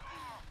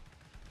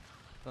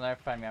 They'll never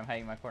find me. I'm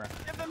hiding in my corner.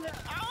 Give them that.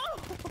 Ow!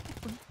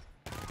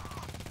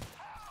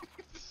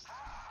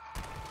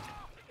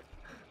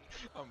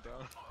 I'm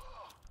down.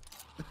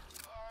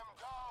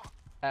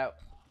 Ow.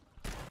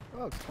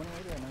 Oh, it's 28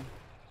 right now.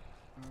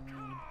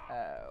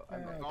 Ow.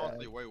 I'm Alright.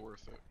 Honestly, way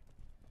worth it.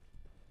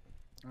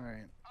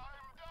 Alright.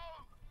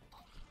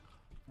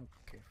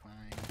 Okay,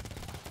 fine.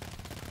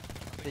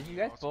 Did you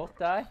guys Awesome. both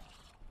die?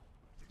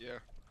 Yeah.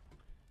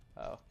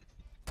 Oh.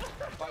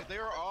 Like they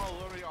were all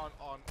literally on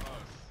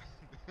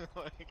us.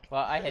 Like,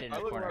 Well, I hid in I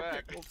the look corner.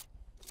 back.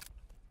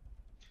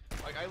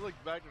 Like I look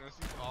back and I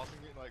see Austin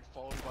getting like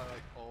followed by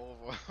like all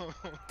of them.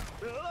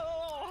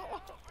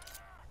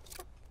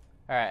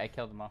 Alright, I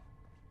killed them all.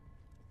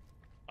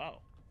 Oh.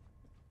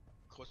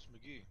 Clutch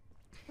McGee.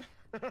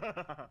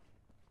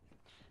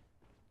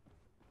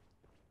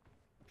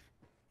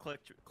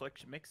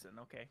 Clutch Mixon,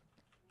 okay.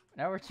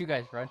 Now where'd you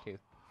guys run to?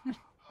 I'm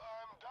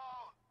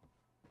down.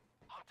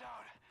 I'm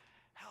down.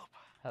 Help.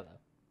 Hello,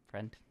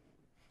 friend.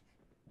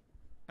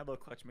 Hello,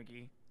 Clutch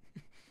McGee.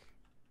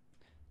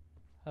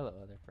 Hello,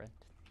 other friend.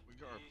 We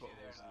got our Easy butt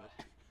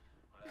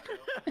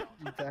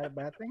there, Is that a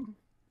bad thing?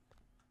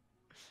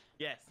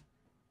 Yes.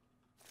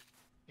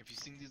 If you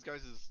seen these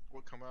guys, is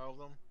what come out of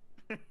them?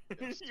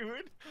 Yes. you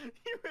would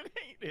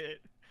hate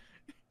it.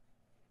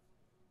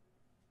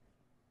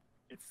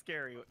 It's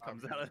scary what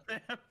comes out of them.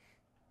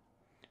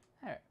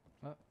 Alright,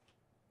 well.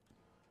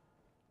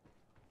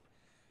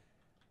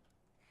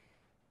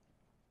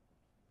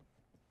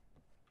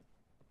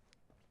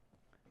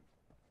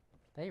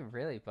 They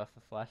really buffed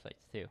the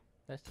flashlights too.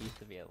 This used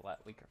to be a lot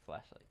weaker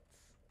flashlights.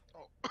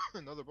 Oh,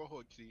 another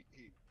boathook key.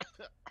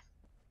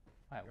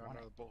 I Got want it.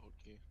 another boathook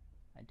key.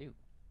 I do.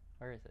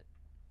 Where is it?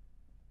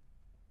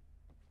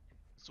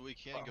 So we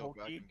can go Boathook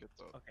back key? and get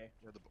the Okay.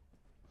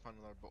 find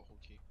another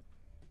boathook key.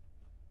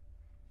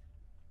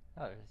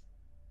 Oh,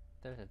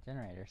 there's a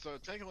generator. So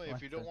technically, if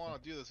What you don't does want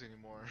it- to do this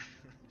anymore,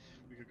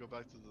 we could go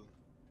back to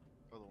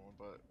the other one.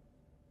 But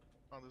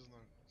oh, there's no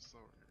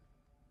slower here.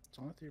 It's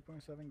only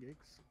 3.7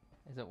 gigs.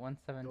 Is it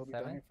It'll be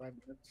done 177? in 5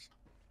 minutes.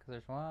 Because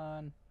there's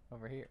one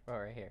over here. Oh,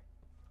 right here.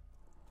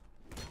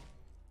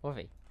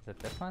 Wolfie, Is it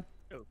this one?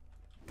 Oh,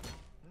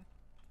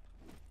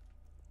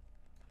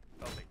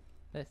 wait.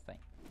 This thing.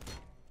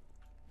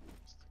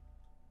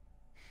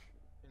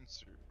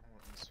 Insert. I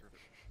want to insert it.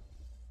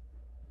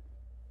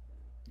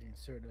 You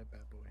insert that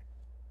bad boy.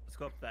 Let's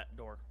go up that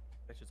door.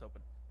 It's just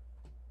open.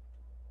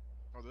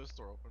 Oh, this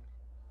door opened.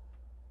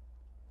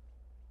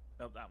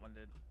 Nope, that one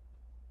did.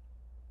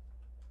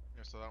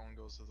 Yeah, so that one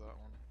goes to that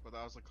one. But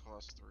that was a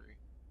class 3.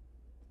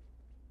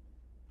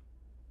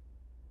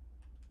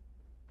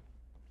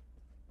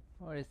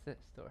 What is this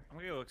door? I'm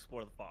gonna go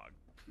explore the fog.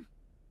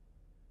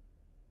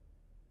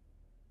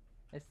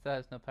 It still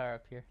has no power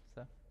up here,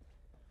 so.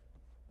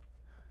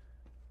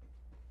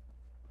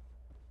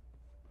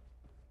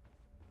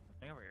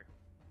 Nothing over here.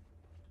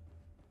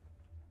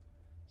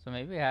 So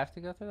maybe we have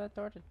to go through that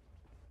door to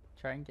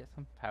try and get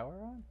some power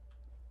on?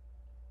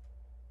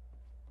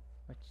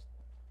 Which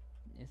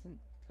isn't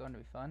going to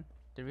be fun.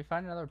 Did we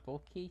find another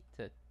bolt key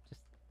to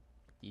just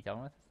be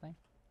done with this thing?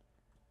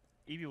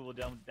 Evie will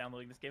be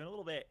downloading this game in a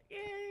little bit. Yay!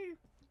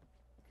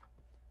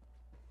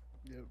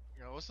 Yep.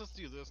 Yeah, let's just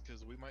do this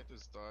because we might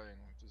just die and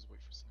just wait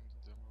for someone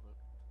to download it.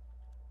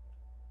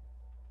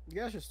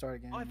 You guys should start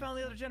again. Oh, I found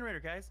the other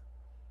generator, guys.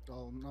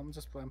 Oh,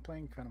 I'm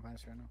playing Final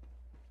Fantasy right now.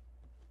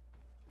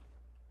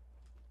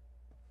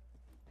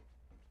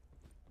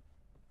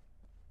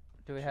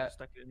 Do we Should've have?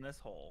 stuck it in this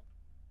hole.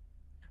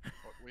 Oh,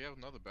 we have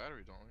another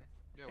battery, don't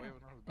we? Yeah, we Yeah. have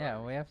another battery.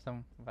 Yeah, we have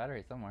some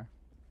battery somewhere.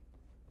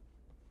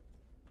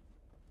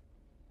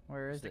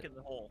 Where is Stick it? it in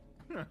the hole.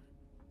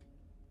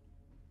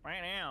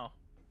 Right now.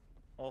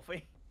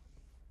 Wolfie.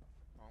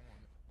 I want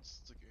it.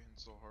 Stick it in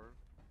so hard.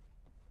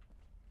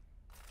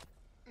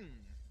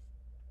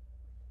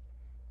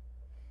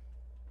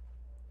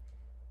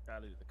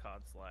 Gotta do the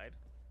COD slide.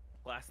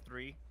 Class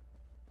 3.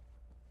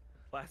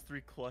 Class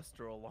 3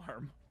 cluster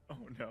alarm. Oh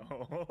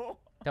no.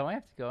 Don't we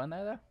have to go in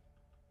there though?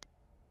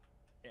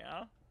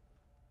 Yeah?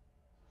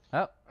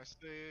 Oh, I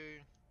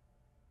say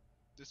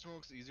this one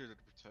looks easier to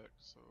protect,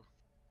 so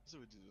let's say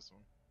we do this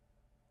one.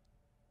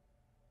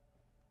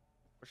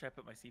 Where should I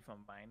put my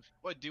seafoam mine?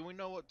 Wait, do we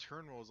know what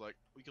terminals like?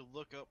 We could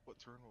look up what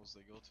terminals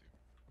they go to.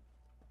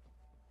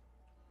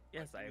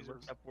 Yes, Like, I these are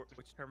looked up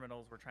which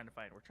terminals we're trying to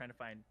find. We're trying to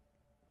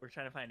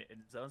find it in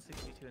Zone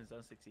 62 and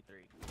Zone 63.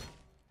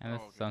 and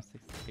this Oh, is zone okay.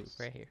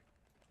 62 right here.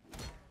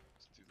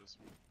 Let's do this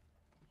one.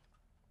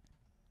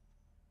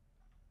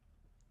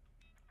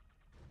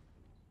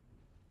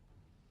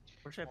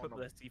 Where should I On put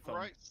the the seafoam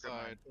right trip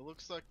mine? side, it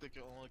looks like they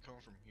can only come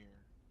from here.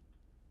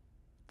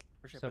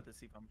 Where should So- I put the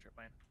seafoam trip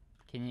mine?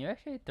 Can you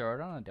actually throw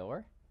it on a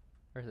door?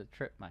 Or is it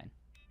trip mine?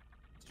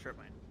 It's trip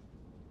mine.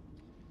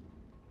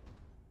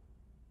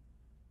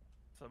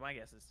 So my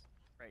guess is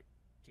right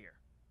here.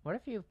 What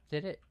if you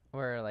did it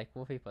where like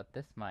Wolfie put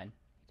this mine?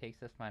 He takes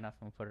this mine off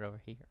and we put it over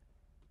here.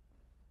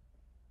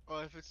 Oh,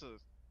 if it's a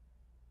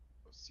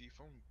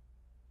seafoam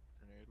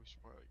grenade, we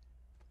should probably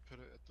put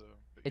it at the.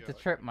 but It's yeah, a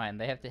like- trip mine.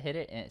 They have to hit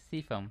it and it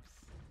sea foams.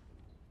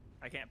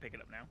 I can't pick it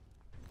up now.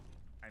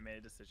 I made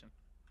a decision.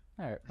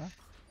 Alright, well,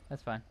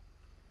 that's fine.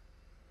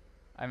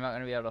 I'm not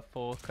gonna be able to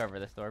full cover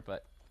this door,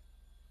 but.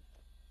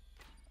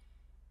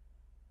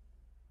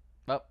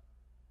 Well,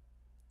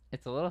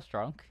 it's a little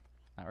strong.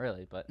 Not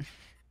really, but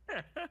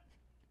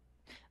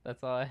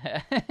that's all I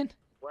had.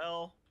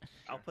 Well,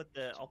 I'll Sure. put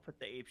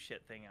the ape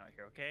shit thing out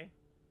here, okay?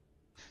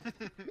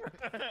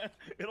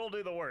 It'll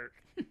do the work.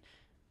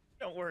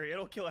 Don't worry,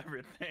 it'll kill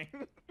everything.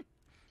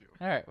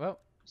 Alright, well,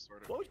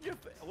 Start it What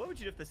would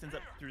you do if this ends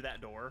up through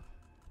that door?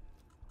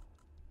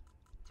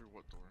 through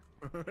what door?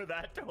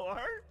 That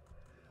door?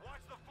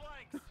 Watch the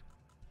flanks!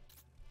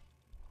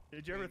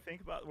 Did you ever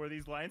think about where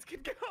these lines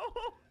could go?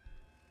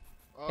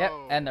 yep,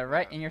 and they're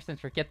right yeah. in your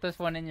sentry. Get this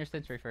one in your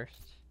sentry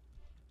first.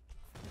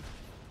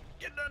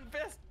 Get done,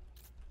 fast!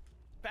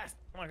 Fast!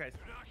 Come on, guys.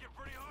 You're knocking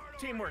pretty hard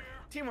over Teamwork!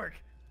 here. Teamwork!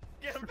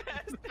 Get him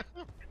fast!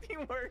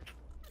 Teamwork!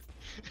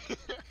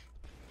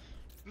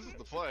 This is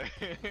the play.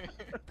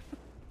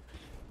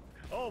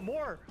 Oh,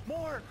 more!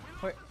 More!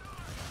 Wait,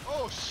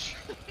 Oh shit!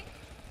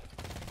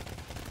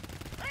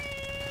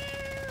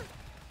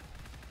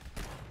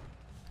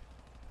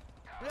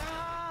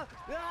 Ah!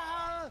 Ah!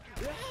 Ah!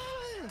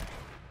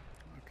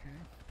 Okay.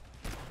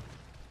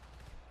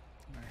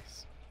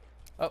 Nice.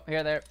 oh,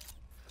 here, there.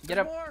 Get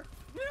him. More!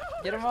 No,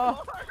 Get 'em there's all.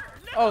 more!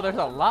 Oh, there's a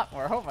No! lot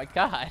more. Oh my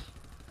god.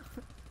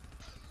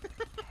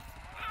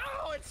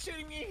 Ow, it's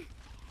shooting me!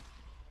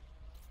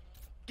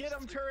 Get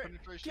him, Stick turret!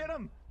 penetration. Get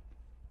him!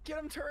 Get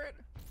him, turret!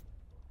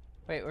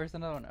 Wait, where's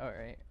another one? Oh,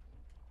 right.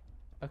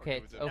 Okay, Okay,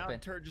 we it's did. Now open.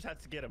 turret just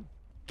has to get him.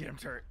 Get him,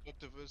 turret.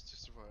 Objective is to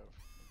survive.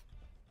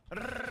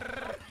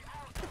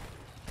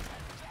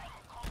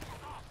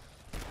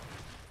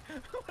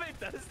 What it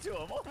does to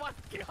him? Oh my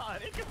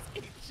god, it just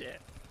eats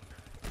shit.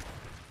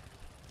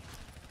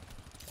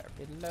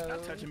 They're You're below.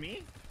 not touching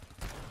me.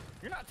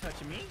 You're not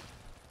touching me.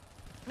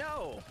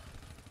 No,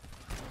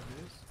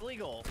 it's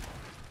illegal.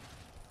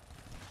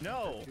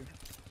 No. Touch you.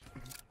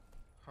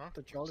 Huh?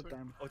 Touch you all the Sorry?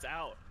 time. Oh, it's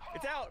out.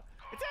 It's out.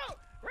 It's out.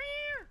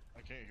 Rear.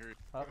 I can't hear you.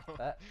 Oh,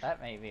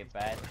 that may be a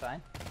bad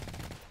sign.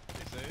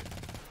 They say it.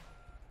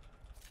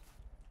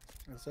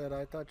 I said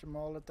I touch him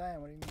all the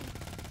time. What do you mean?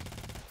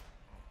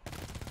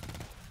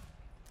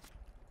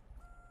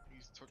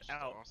 He's touched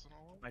Ow. Austin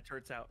all My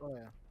turret's out. Oh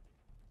yeah,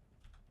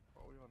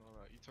 Oh, we all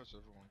know that. You touch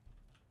everyone.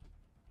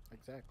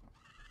 exactly.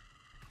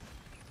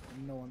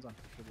 No one's on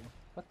trouble.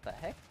 What the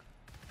heck?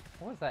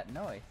 What was that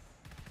noise?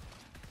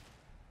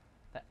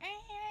 The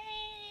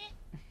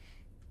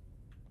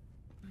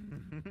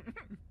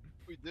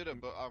We did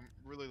it, but I'm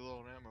really low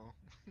on ammo.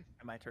 And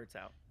my turret's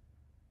out.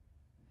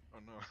 Oh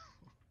no.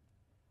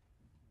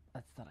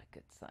 That's not a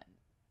good sign.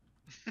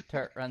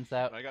 Turret runs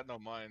out. I got no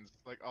mines.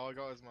 Like all I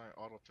got is my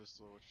auto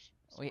pistol, which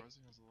We-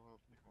 surprisingly has a lot of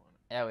people on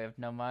it. Yeah, we have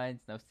no mines,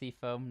 no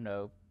seafoam,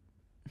 no.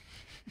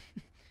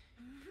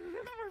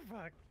 We're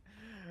fucked.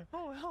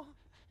 Oh well.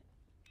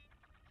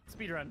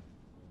 Speedrun.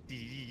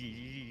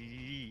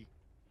 The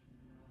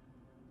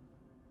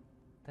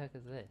heck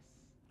is this?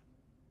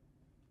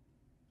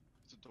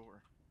 It's a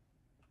door.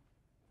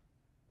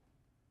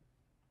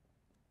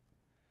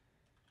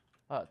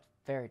 Oh, it's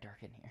very dark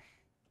in here.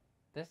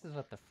 This is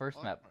what the first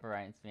Oh, map my-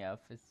 reminds me of,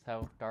 is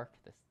how dark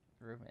this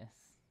room is.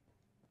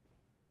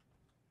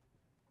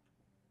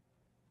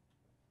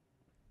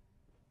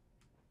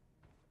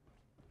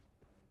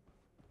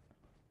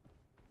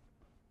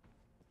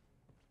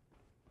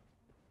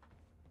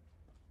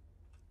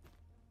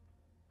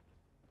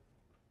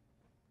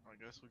 I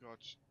guess we got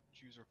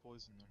choose our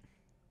poison then.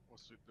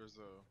 There's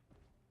a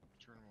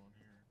terminal in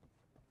here.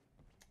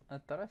 I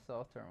thought I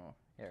saw a terminal.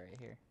 Yeah, right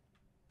here.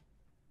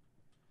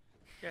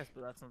 Yes,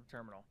 but that's not the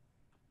terminal.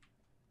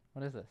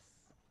 What is this?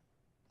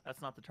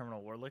 That's not the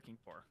terminal we're looking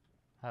for.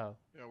 Oh.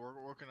 Yeah,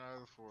 we're working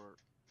either for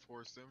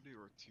 470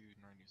 or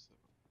 297.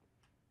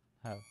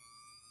 Oh.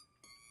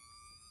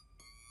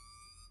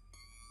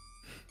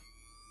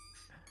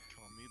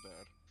 Calling me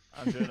bad.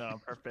 I'm doing it on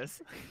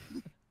purpose.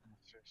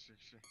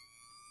 Sure.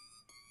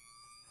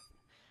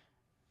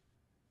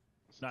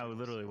 No, I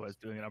literally was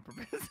doing it on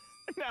purpose.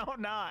 No,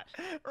 I'm not.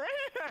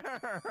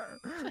 Rare!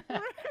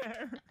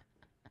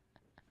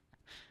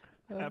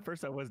 Rare! At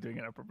first, I was doing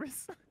it on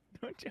purpose.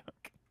 Don't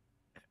joke.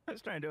 I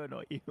was trying to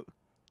annoy you.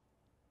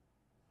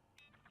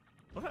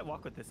 What if I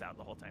walk with this out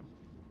the whole time?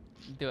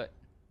 Do it.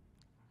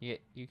 You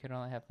can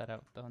only have that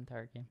out the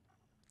entire game.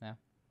 No.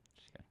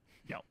 Just kidding.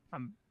 No,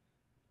 I'm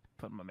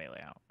putting my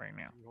melee out right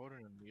now. You holding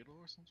a needle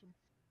or something?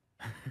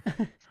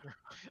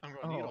 I'm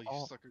gonna needle you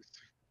oh. suckers.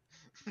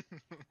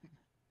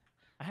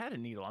 I had a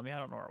needle. I mean, I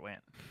don't know where it went.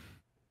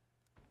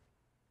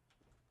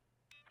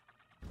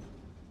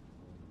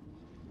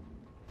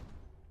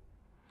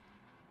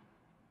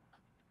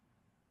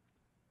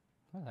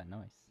 What was that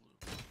noise?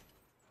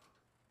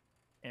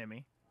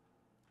 Enemy.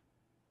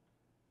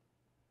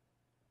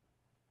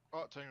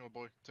 Oh, Tangle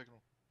boy,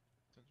 Tangle.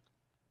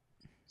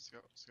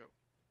 Scout.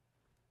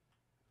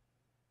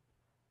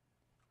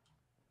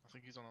 I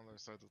think he's on the other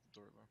side of the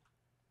door though.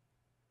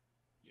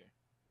 Yeah.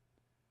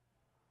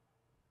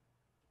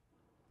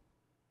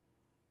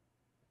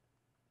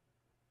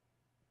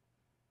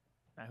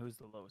 Now, who's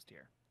the lowest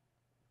here?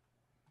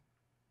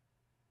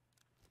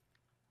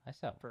 I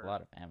saw For a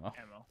lot of ammo.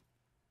 Ammo.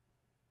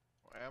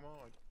 Well, ammo?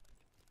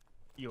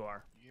 You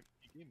are, You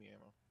gave me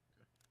ammo.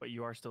 but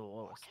you are still the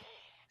lowest.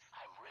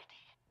 I'm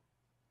ready.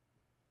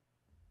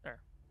 Okay,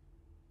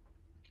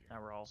 Now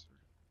we're all sir.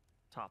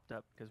 topped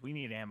up because we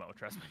need ammo.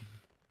 Trust me.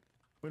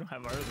 We don't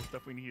have our other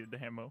stuff we needed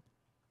to ammo.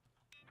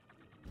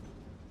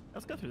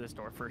 Let's go through this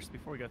door first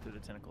before we go through the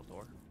tentacle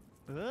door.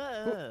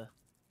 Ugh.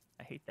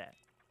 I hate that.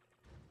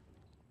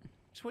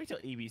 Just wait till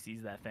EB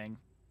sees that thing.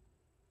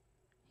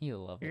 He'll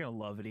love You're it. gonna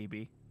love it,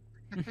 EB.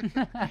 He's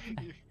like,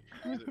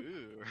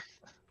 "Ew."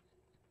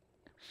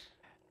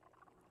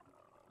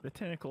 The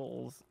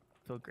tentacles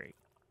feel great.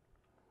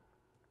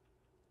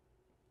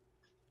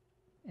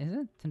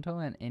 Isn't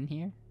Tintolan in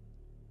here?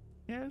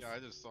 Yes. Yeah, I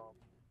just saw him.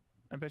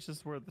 I bet this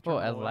is where the Oh,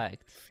 I terminal was.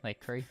 lagged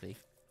like crazy.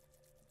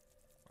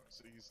 Oh,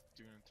 so he's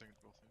doing a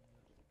technical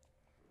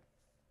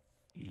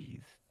thing.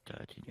 He's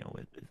touching you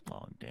with his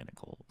long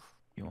tentacles.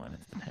 You want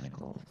his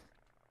tentacles?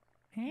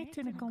 Hey,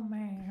 tentacle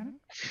man.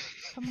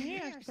 Come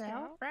here,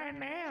 Scout, right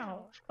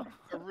now. I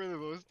really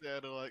wish they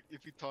had like,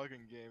 if you talk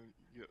in game,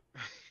 you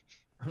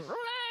they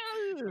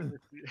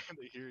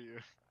hear you.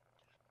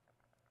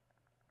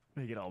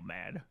 They get all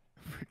mad.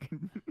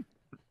 Freaking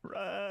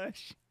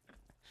rush.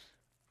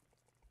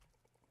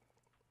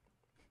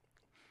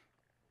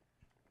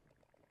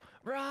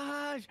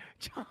 Rush!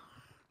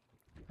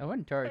 I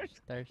wouldn't charge.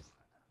 There's.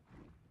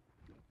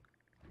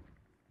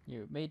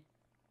 You made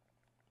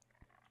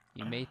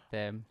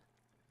them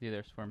do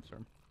their swarm.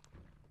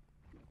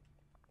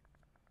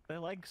 They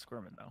like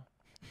squirming though.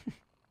 Do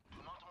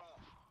not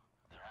move.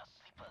 There are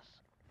sleepers.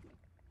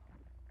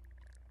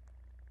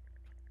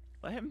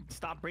 Let him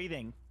stop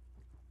breathing.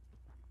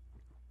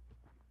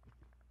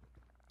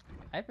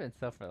 I've been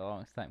so for the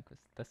longest time because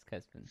this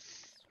guy's been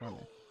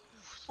swarming.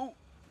 Why?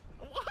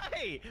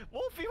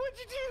 Wolfie, what'd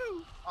you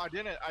do? I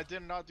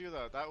did not do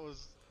that. That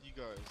was you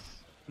guys.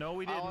 No,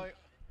 we I didn't.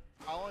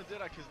 I only did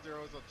that because there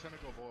was a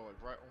tentacle boy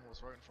like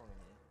almost right in front of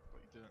me,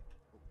 but you didn't.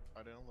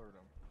 I didn't alert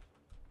him.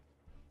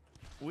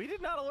 We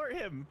did not alert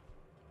him.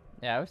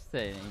 Yeah, I was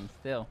staying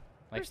still.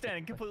 You're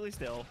standing completely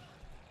still.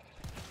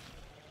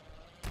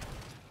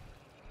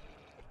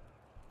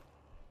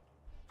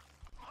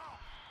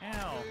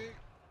 Ow. Hey,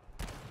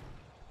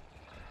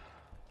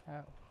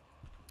 Oh.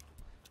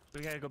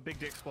 We gotta go big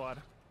dick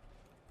squad.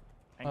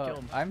 And kill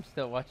him. I'm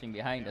still watching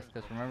behind us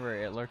because remember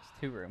it lurks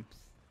 2 rooms,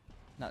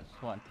 not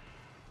just 1.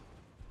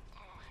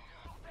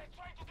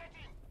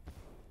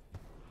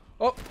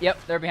 Oh, yep,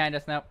 they're behind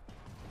us now.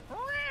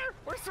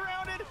 We're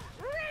surrounded.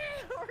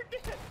 We're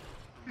dead.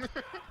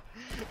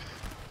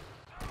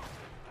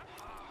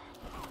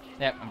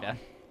 Yep, I'm down.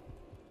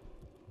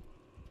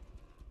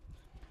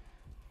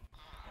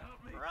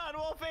 Run,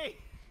 Wolfie.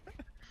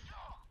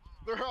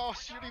 they're all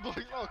shooting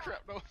bullets. Oh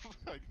crap! No,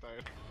 I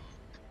died.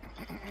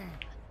 You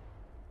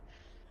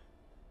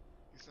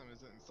some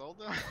is it insult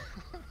them?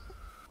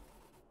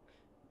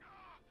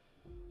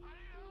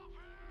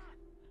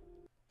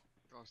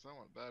 Gosh, that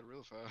went bad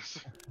real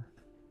fast.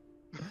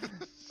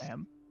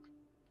 Sam,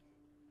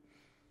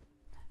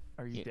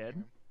 are you Yeah.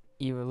 dead?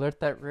 You alert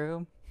that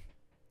room,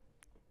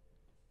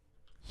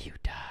 you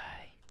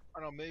die. I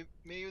don't know.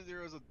 Maybe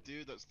there was a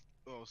dude that's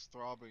was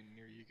throbbing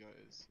near you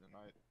guys, and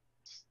I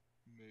just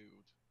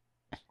moved.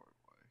 That's probably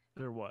why.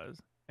 There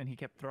was, and he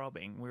kept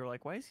throbbing. We were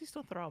like, why is he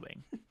still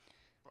throbbing?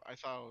 But I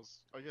thought it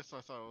was. I guess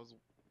I thought it was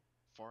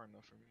far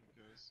enough from you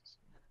guys. So.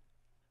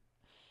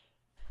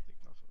 I think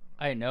nothing.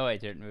 I know I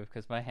didn't move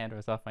because my hand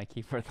was off my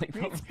keyboard like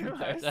the Me whole too. I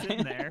entire was time.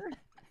 sitting there.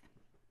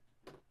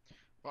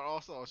 But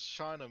also, I was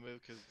trying to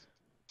move because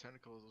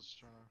tentacles was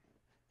trying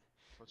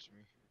to touch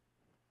me.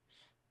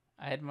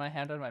 I had my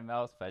hand on my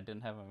mouse, but I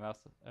didn't have my mouse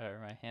or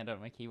my hand on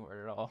my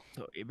keyboard at all.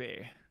 So,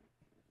 eBay.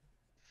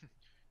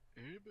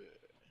 Give it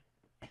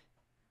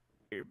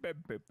back.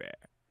 Give it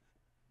back.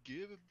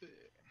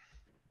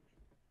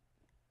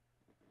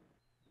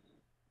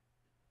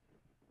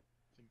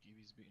 I think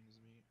Evie's beating his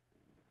meat.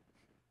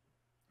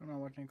 I'm not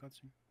watching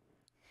cutscene.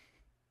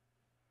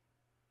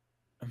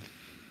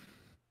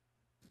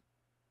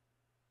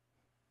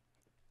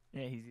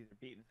 Yeah, he's either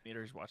beating his meat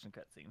or he's watching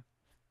cutscene.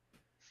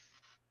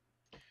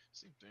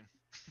 Same thing.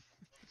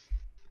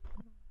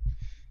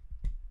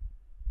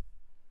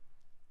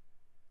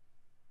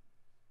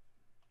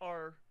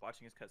 Or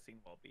watching his cutscene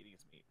while beating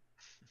his meat.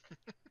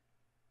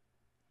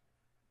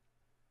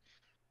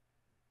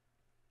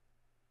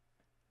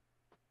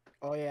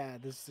 Oh yeah,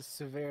 this the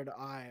severed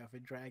eye of a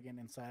dragon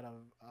inside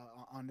of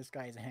on this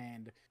guy's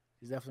hand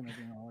is definitely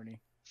making me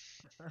horny.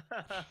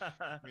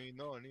 I mean,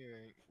 no one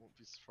here won't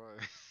be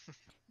surprised.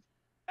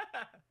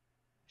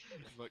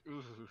 He's like,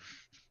 ooh.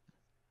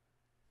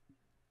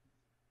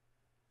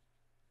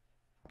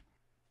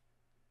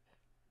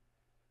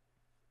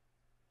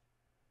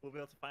 We'll be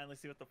able to finally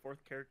see what the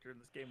 4th character in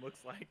this game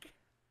looks like.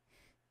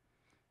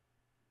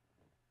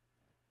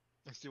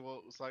 I see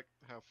what it's like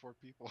to have 4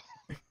 people.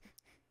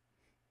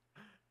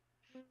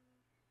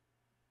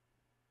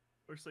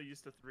 We're so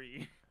used to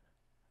 3.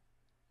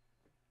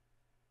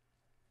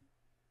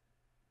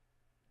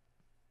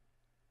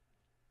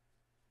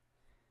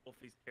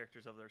 Wolfie's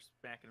character's over there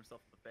smacking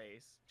himself in the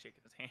face,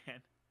 shaking his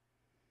hand.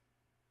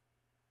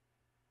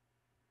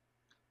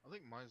 I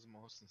think mine's the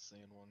most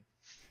insane one.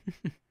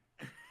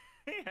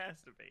 He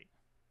has to be.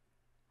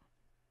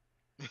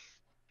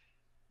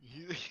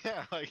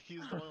 Yeah, like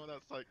he's the one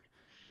that's like,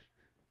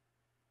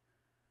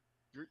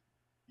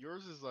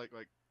 yours is like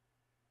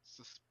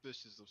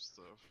suspicious of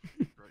stuff.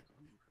 You're like,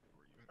 who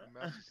are you?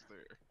 Matt's just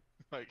there.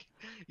 Like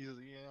he's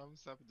like, yeah, I'm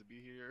just happy to be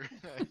here.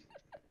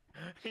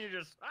 You're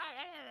just.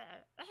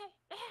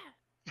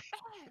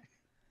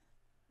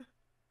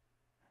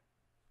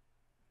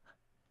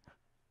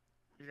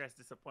 You guys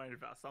disappointed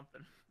about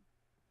something.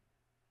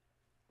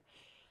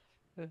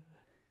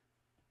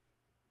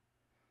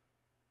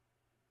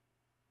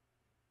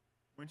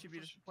 Wouldn't you be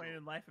disappointed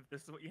in life if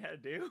this is what you had to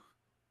do?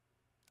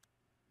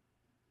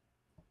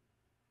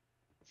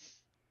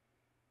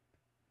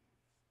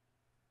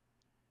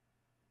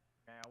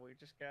 Now we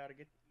just gotta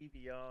get the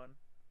TV on.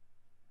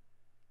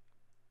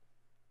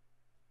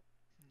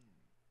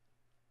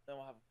 Then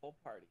we'll have a full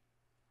party.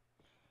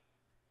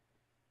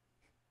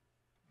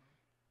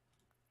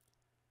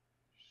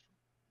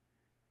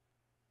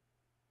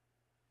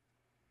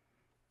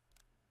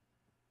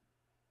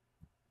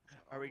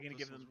 Are we gonna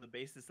give them the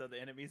basis of the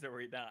enemies, or are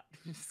we not?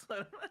 Just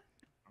let them...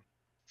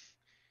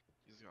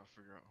 You just gotta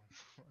figure out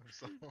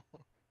himself.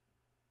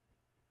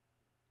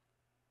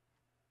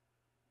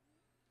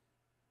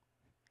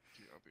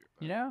 I'll be right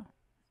back. You know,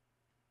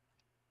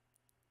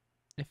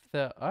 if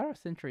the auto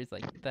sentry is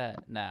like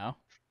that now,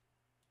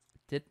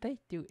 did they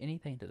do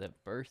anything to the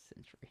burst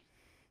sentry?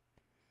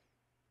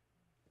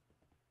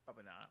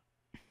 Probably not.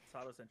 This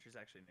auto sentry is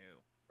actually new,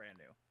 brand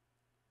new.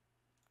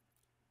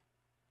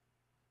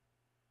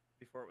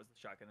 Before it was the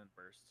shotgun and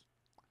burst.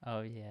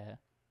 Oh yeah.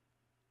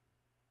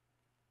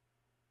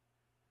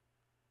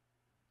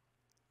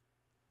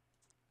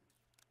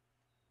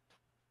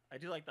 I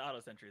do like the auto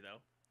sentry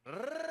though.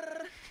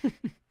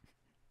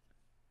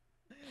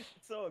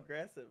 It's so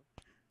aggressive.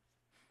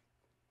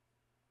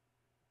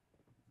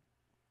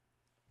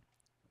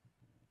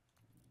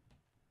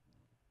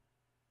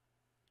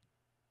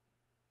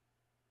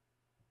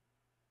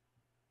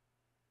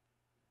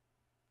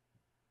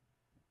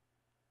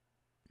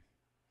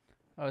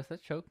 Oh, is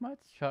that choke mod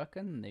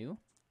shotgun new?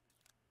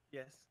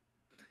 Yes.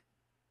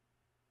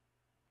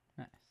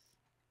 Nice.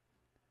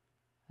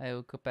 I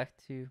will go back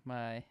to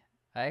my.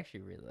 I actually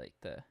really like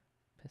the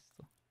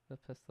pistol. The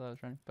pistol I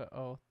was running, but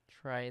I'll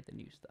try the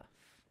new stuff.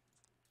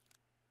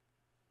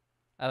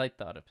 I like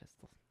the auto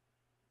pistol.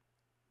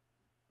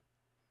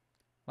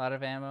 A lot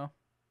of ammo.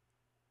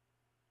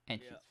 And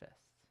Yeah. shoots fast.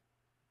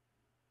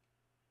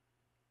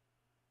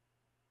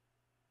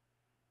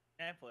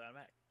 And fully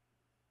automatic.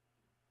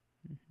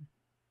 Mhm.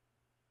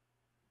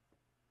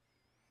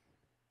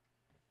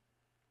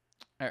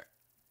 Alright.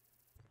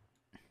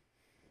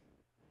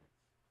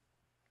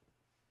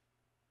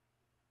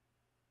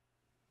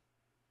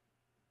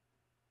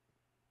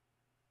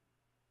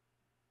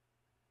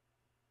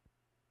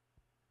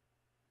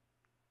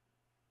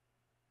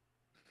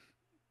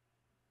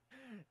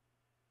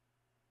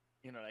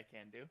 You know what I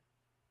can do?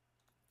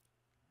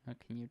 What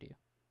can you do?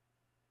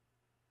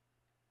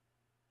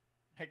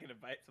 I can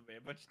invite somebody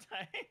a bunch of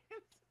times.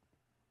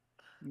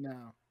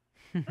 No.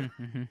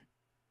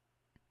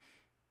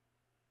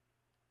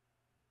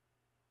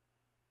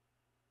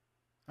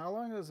 How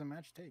long does a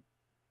match take?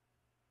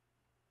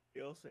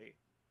 You'll see.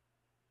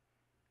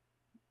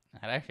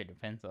 That actually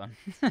depends on.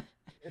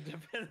 It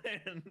depends.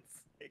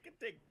 It can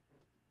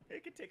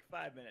take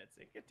 5 minutes.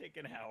 It could take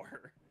an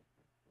hour.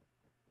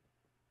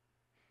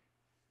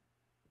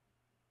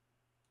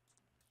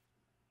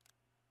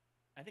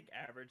 I think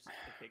average it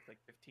takes like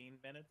 15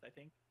 minutes, I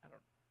think. I don't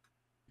know.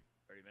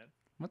 30 minutes.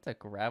 What's a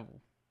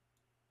gravel?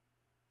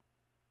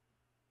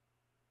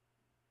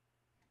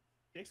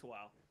 Takes a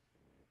while.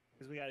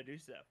 Because we gotta do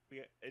stuff.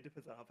 It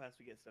depends on how fast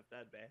we get stuff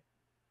done, bae.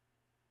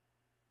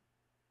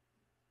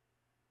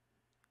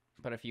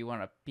 But if you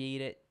want to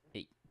beat it,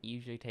 it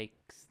usually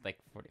takes like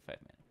 45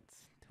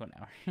 minutes to an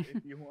hour.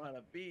 If you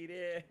wanna beat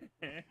it.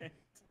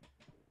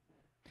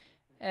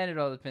 And it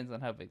all depends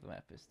on how big the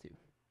map is too.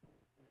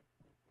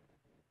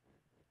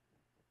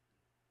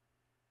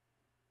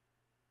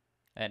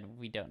 And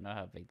we don't know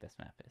how big this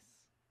map is.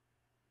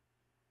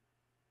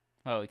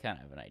 Well, we kind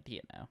of have an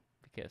idea now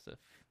because of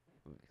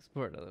we've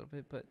explored a little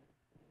bit, but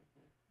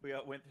We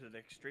went through the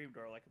extreme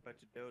door like a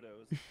bunch of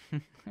dodos.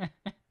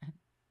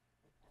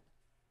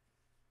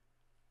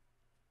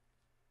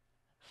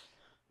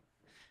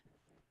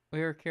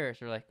 we were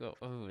curious. We're like,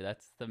 oh,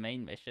 that's the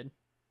main mission,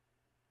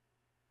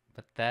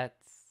 but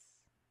that's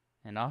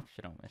an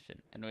optional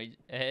mission.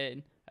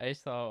 And I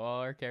saw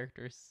all our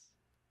characters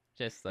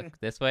just look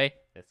this way,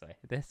 this way,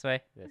 this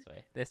way, this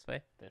way, this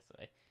way, this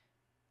way.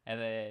 And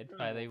then Oh,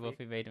 finally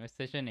Wolfie. Wolfie made a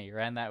decision and he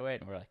ran that way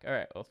and we're like,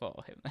 alright, we'll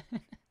follow him.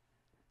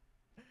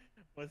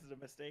 Was it a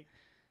mistake?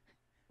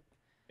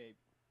 Maybe.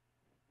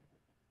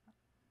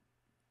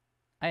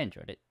 I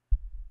enjoyed it.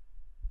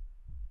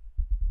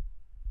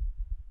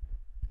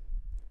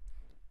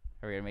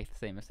 Are we gonna make the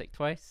same mistake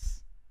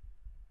twice?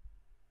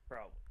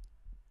 Probably.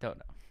 Don't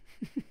know.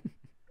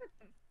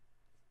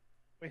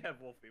 We have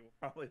Wolfie. We'll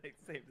probably make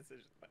the same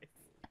decision twice.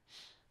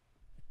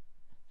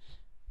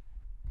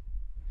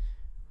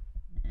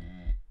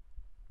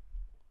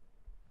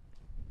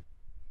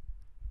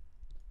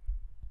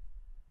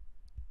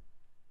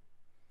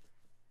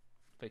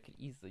 But we could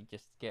easily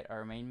just get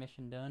our main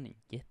mission done and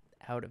get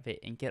out of it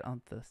and get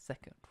on to the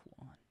second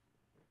one.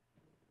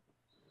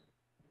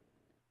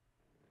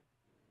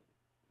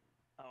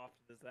 How often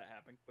does that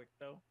happen quick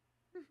though?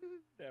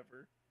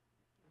 Never.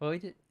 Well,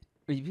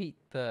 we beat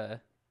the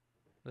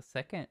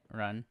second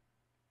run,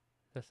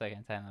 the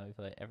second time that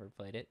we ever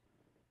played it.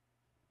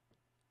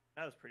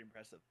 That was pretty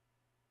impressive.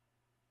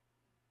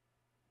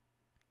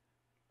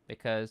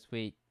 Because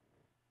well,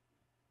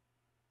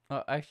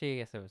 actually, I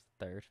guess it was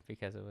third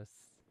because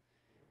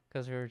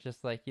we were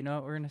just like, you know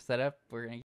what, we're gonna set up, we're gonna